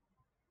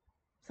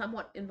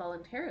 somewhat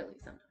involuntarily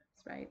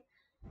sometimes, right?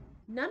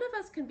 None of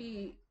us can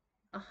be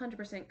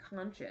 100%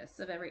 conscious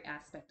of every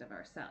aspect of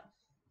ourselves.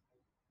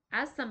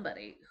 As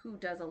somebody who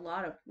does a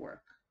lot of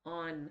work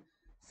on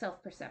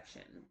self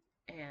perception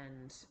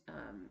and,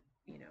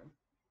 you know,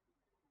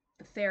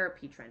 the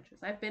therapy trenches,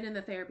 I've been in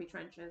the therapy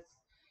trenches,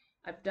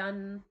 I've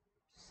done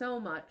so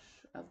much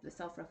of the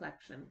self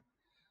reflection,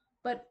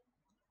 but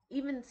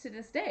even to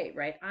this day,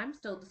 right, I'm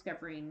still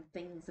discovering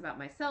things about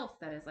myself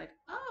that is like,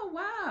 oh,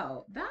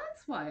 wow,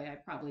 that's why I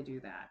probably do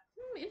that.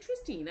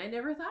 Interesting. I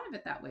never thought of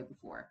it that way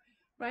before,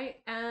 right?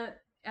 And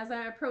as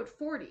I approach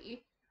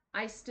 40,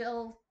 I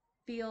still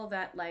feel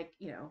that, like,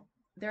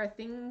 there are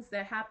things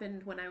that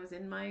happened when I was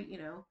in my,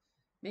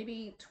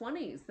 maybe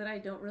 20s that I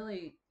don't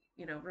really,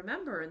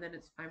 remember. And then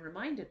I'm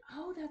reminded,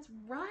 oh, that's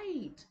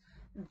right.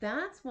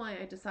 That's why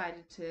I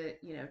decided to,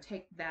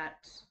 take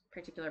that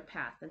particular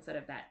path instead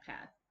of that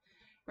path,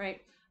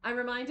 right? I'm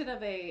reminded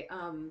of a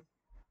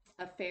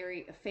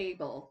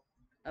fable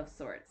of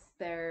sorts.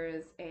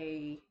 There's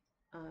a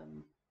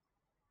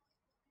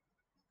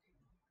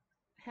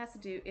has to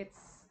do it's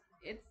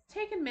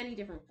taken many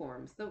different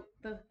forms. The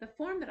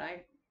form that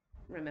I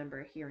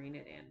remember hearing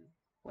it in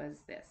was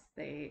this.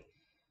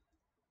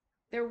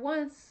 There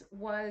once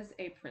was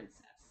a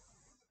princess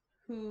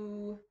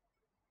who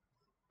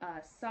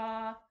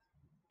saw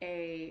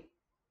a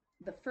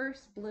the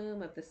first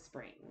bloom of the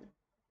spring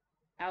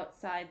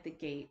outside the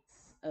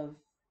gates of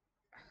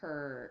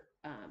her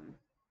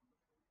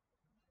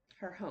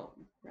her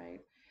home,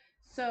 right?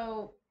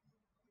 So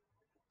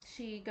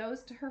she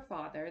goes to her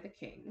father, the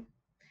king,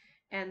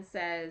 and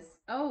says,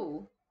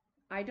 "Oh,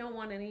 I don't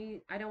want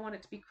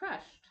it to be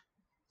crushed.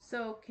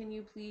 So can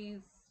you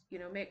please,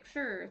 make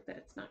sure that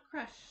it's not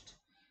crushed?"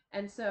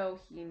 And so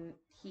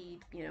he,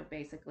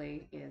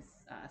 basically is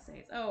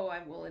says, "Oh,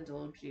 I will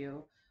indulge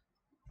you.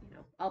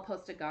 I'll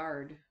post a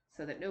guard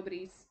so that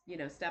nobody,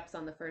 steps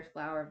on the first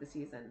flower of the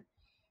season."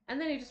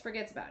 And then he just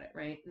forgets about it,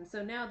 right? And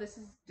so now this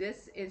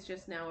is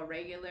just now a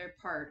regular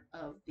part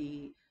of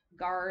the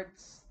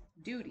guard's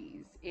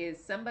duties.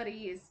 Is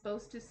somebody is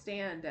supposed to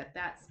stand at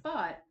that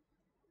spot,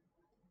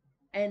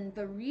 and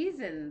the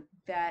reason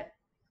that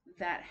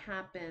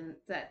happened,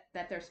 that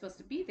they're supposed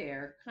to be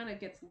there, kind of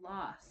gets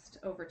lost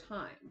over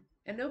time,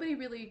 and nobody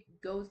really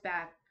goes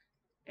back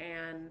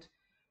and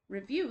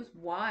reviews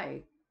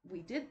why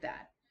we did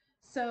that.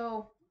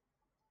 So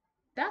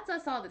that's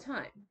us all the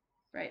time,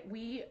 right?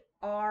 We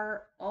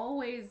are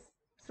always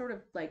sort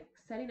of like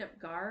setting up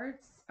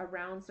guards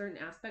around certain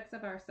aspects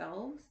of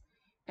ourselves,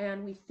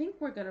 and we think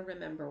we're going to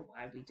remember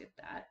why we did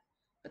that.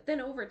 But then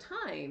over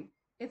time,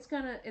 it's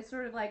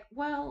sort of like,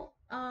 well,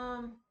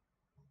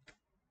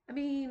 I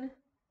mean,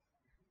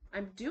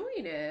 I'm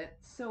doing it,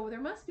 so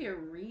there must be a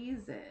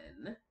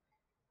reason.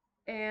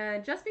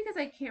 And just because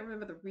I can't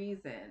remember the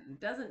reason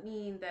doesn't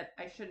mean that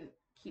I shouldn't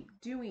keep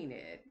doing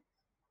it.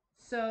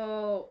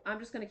 So I'm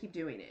just going to keep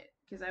doing it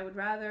because I would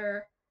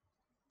rather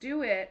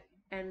do it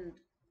and,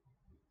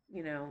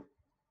 you know,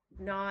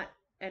 not,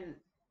 and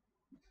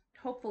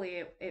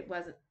hopefully it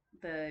wasn't,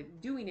 the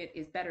doing it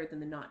is better than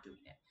the not doing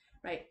it,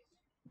 right?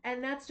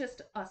 And that's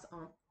just us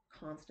on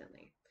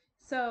constantly.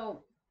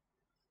 So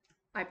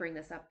I bring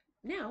this up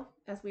now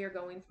as we are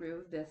going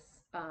through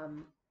this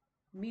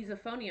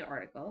misophonia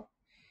article,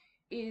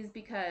 is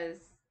because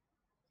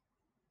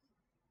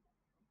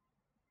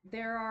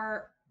there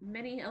are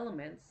many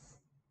elements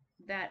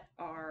that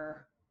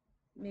are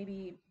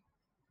maybe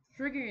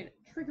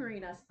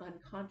triggering us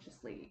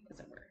unconsciously,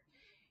 as it were.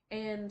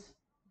 And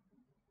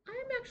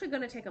I'm actually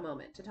going to take a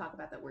moment to talk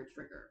about that word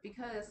trigger,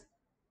 because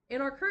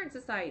in our current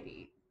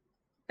society,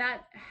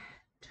 that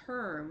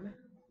term,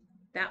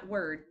 that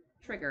word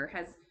trigger,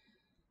 has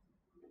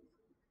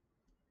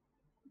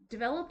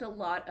developed a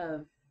lot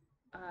of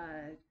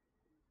uh,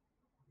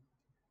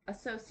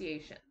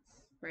 associations,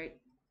 right?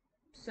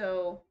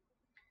 So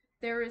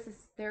there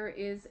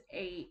is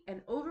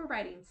an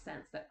overriding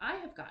sense that I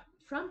have gotten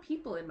from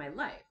people in my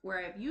life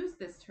where I've used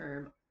this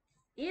term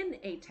in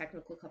a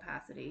technical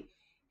capacity,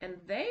 and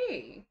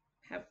they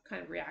have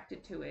kind of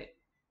reacted to it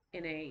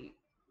in a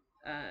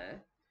uh,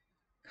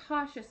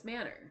 cautious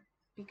manner,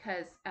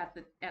 because at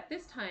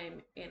this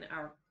time in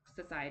our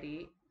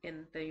society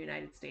in the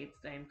United States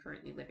that I'm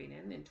currently living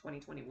in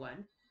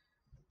 2021,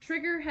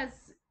 trigger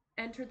has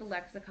entered the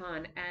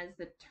lexicon as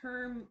the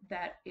term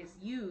that is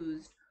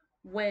used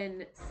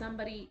when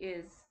somebody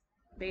is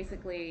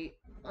basically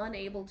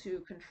unable to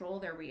control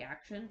their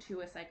reaction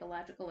to a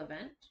psychological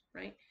event,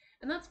 right?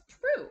 And that's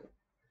true.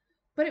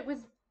 But it was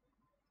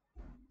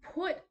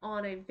put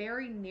on a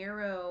very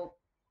narrow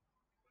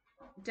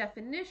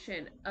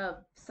definition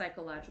of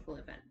psychological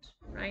event,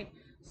 right?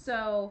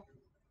 So,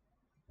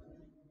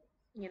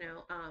 you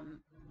know,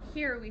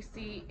 here we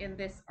see in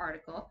this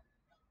article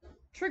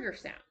trigger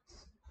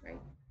sounds, right?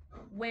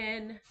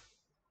 When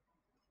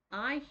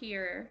I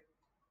hear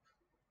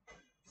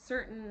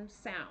certain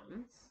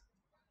sounds,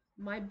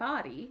 my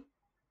body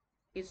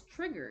is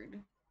triggered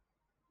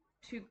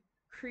to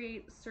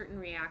create a certain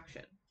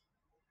reaction.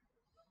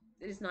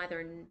 It is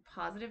neither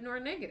positive nor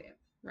negative,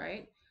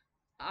 right?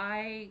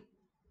 I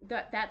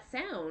that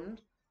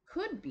sound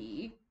could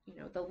be, you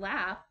know, the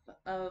laugh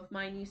of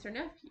my niece or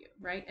nephew,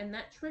 right? And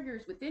that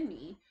triggers within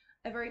me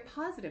a very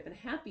positive and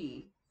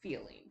happy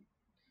feeling.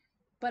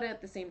 But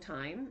at the same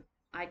time,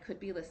 I could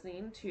be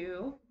listening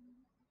to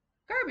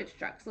garbage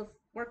trucks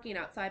working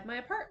outside my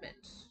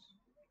apartment,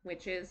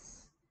 which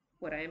is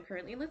what I am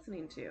currently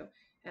listening to.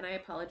 And I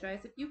apologize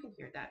if you can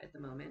hear that at the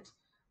moment.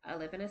 I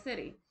live in a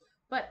city.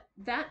 But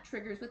that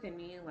triggers within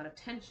me a lot of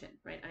tension,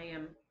 right?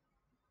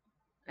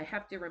 I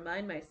have to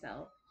remind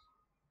myself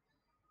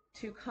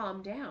to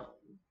calm down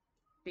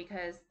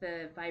because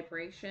the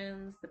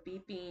vibrations, the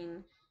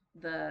beeping,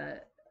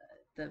 the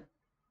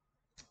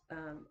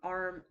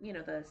arm, you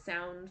know, the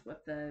sound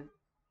with the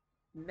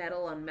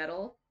metal on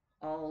metal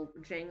all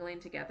jangling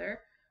together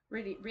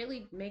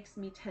really makes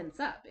me tense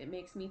up. It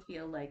makes me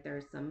feel like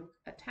there's some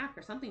attack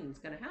or something that's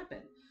going to happen.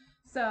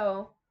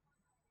 So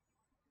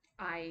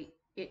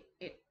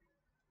it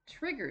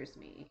triggers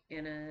me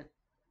in a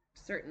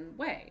certain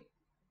way,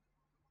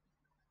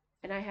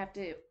 and I have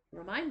to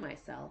remind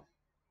myself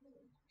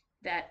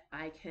that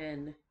I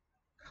can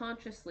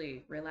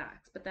consciously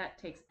relax, but that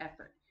takes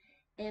effort.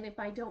 And if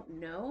I don't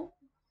know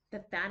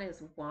that that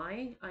is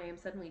why I am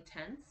suddenly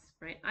tense,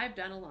 right? I've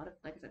done a lot of,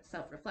 like I said,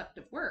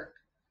 self-reflective work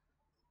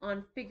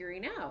on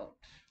figuring out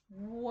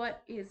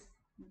what is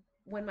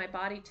when my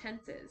body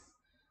tenses.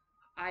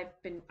 I've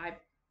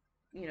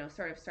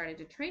sort of started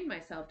to train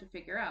myself to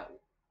figure out,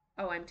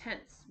 oh, I'm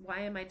tense.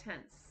 Why am I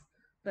tense?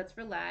 Let's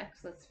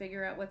relax. Let's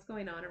figure out what's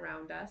going on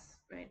around us,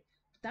 right?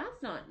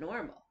 That's not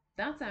normal.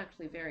 That's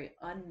actually very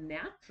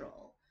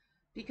unnatural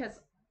because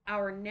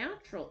our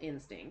natural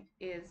instinct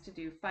is to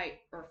do fight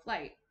or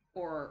flight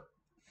or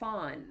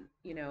fawn,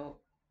 you know,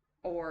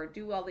 or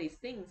do all these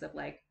things of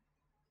like,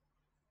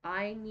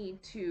 I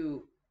need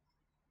to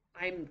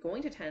I'm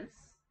going to tense,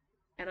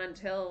 and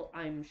until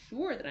I'm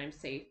sure that I'm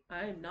safe,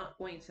 I'm not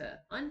going to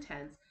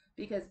untense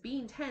because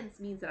being tense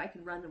means that I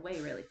can run away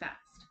really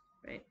fast,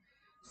 right?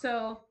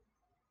 So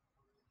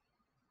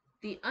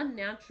the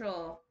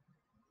unnatural,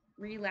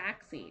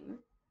 relaxing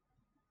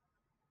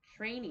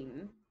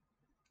training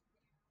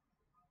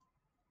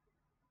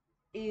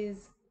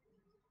is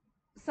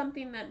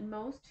something that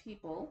most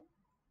people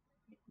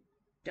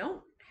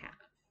don't have.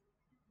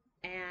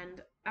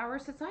 And our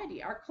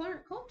society, our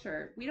current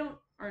culture, we don't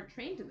aren't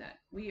trained in that.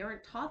 We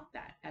aren't taught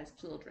that as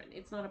children.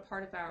 It's not a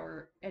part of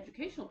our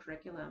educational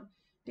curriculum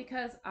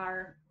because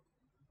our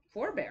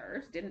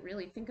forebears didn't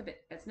really think of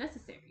it as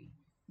necessary.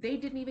 They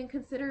didn't even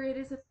consider it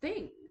as a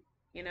thing,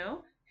 you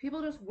know?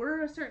 People just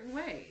were a certain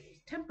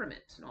way,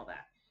 temperament and all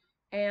that.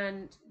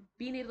 And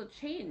being able to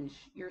change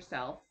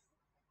yourself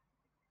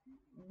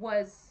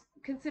was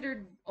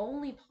considered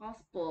only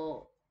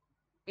possible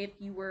if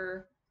you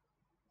were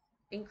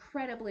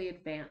incredibly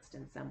advanced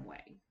in some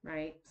way,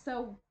 right?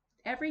 So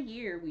every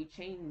year we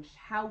change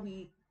how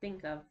we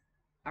think of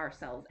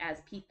ourselves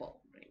as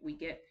people, right? We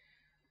get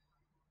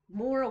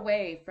more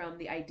away from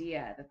the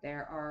idea that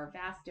there are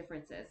vast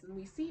differences, and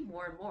we see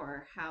more and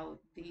more how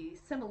the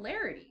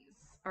similarities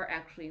are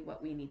actually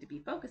what we need to be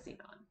focusing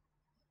on.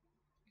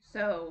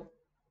 So,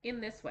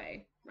 in this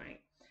way, right,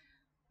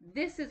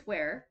 this is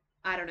where,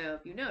 I don't know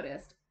if you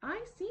noticed,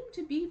 I seem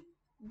to be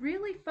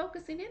really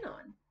focusing in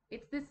on.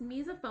 It's this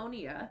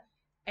misophonia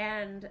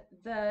and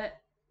the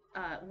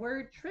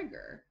word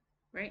trigger,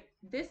 right?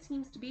 This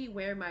seems to be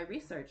where my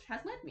research has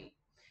led me.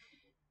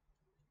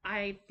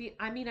 I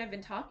mean, I've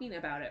been talking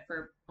about it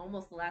for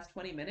almost the last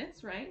 20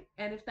 minutes, right?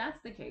 And if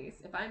that's the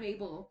case, if I'm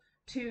able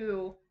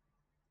to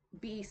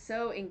be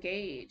so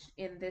engaged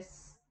in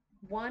this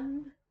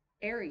one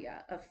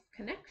area of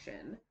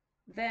connection,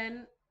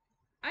 then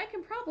I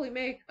can probably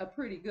make a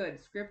pretty good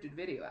scripted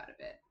video out of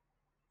it.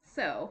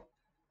 So,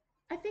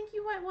 I think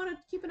you might want to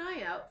keep an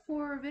eye out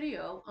for a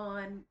video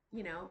on,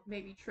 you know,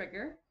 maybe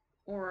trigger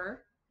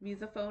or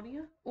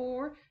misophonia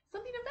or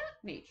something of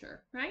that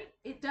nature, right?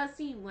 It does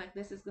seem like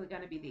this is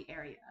going to be the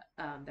area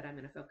that I'm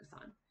going to focus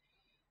on.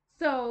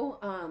 So,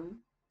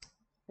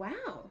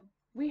 wow.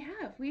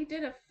 We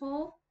did a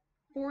full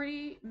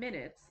 40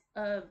 minutes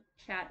of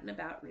chatting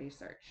about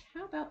research.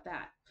 How about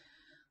that?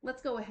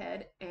 Let's go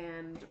ahead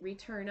and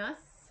return us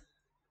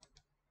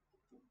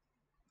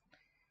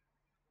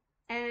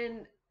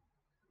and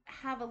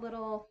have a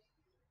little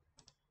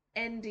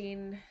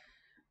ending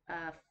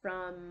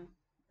from,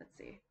 let's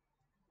see,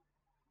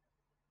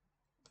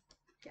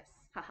 yes,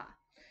 haha.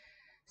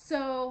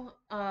 So,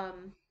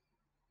 I'm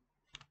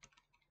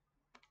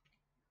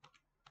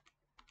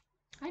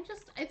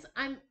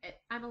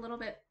a little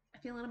bit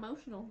feeling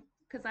emotional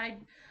because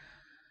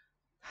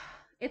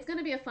it's going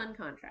to be a fun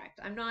contract.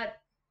 I'm not,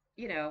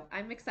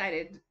 I'm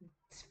excited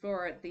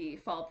for the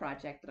fall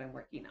project that I'm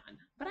working on,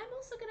 but I'm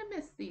also going to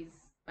miss these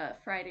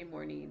Friday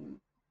morning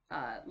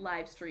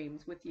live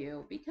streams with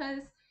you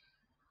because,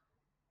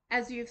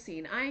 as you've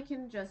seen, I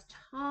can just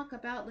talk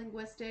about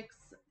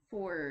linguistics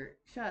for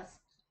just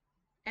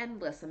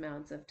endless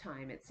amounts of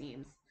time, it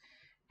seems.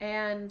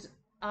 And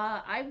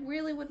I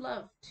really would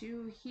love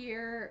to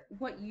hear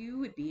what you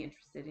would be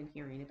interested in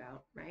hearing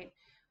about, right?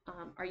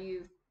 Are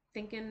you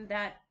thinking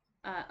that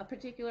a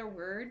particular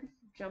word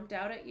jumped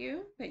out at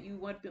you that you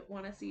would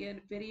want to see a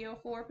video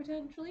for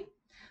potentially?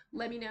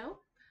 Let me know.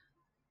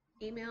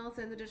 Emails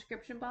in the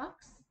description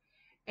box.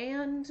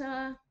 And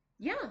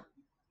yeah,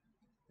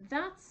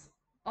 that's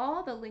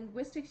all the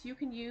linguistics you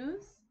can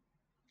use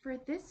for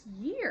this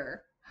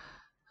year.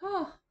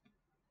 Oh,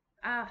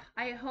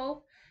 I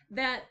hope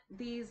that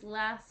these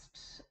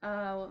last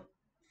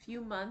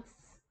few months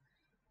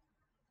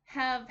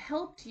have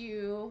helped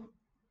you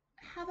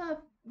have a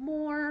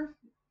more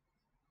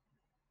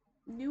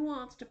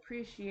nuanced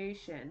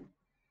appreciation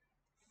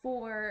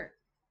for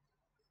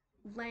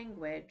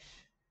language,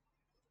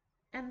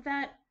 and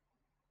that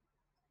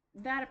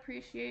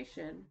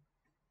appreciation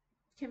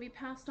can be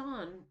passed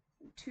on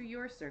to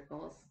your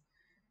circles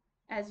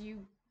as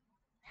you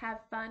have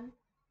fun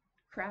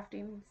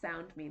crafting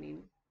sound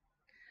meaning.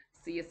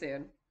 See you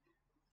soon.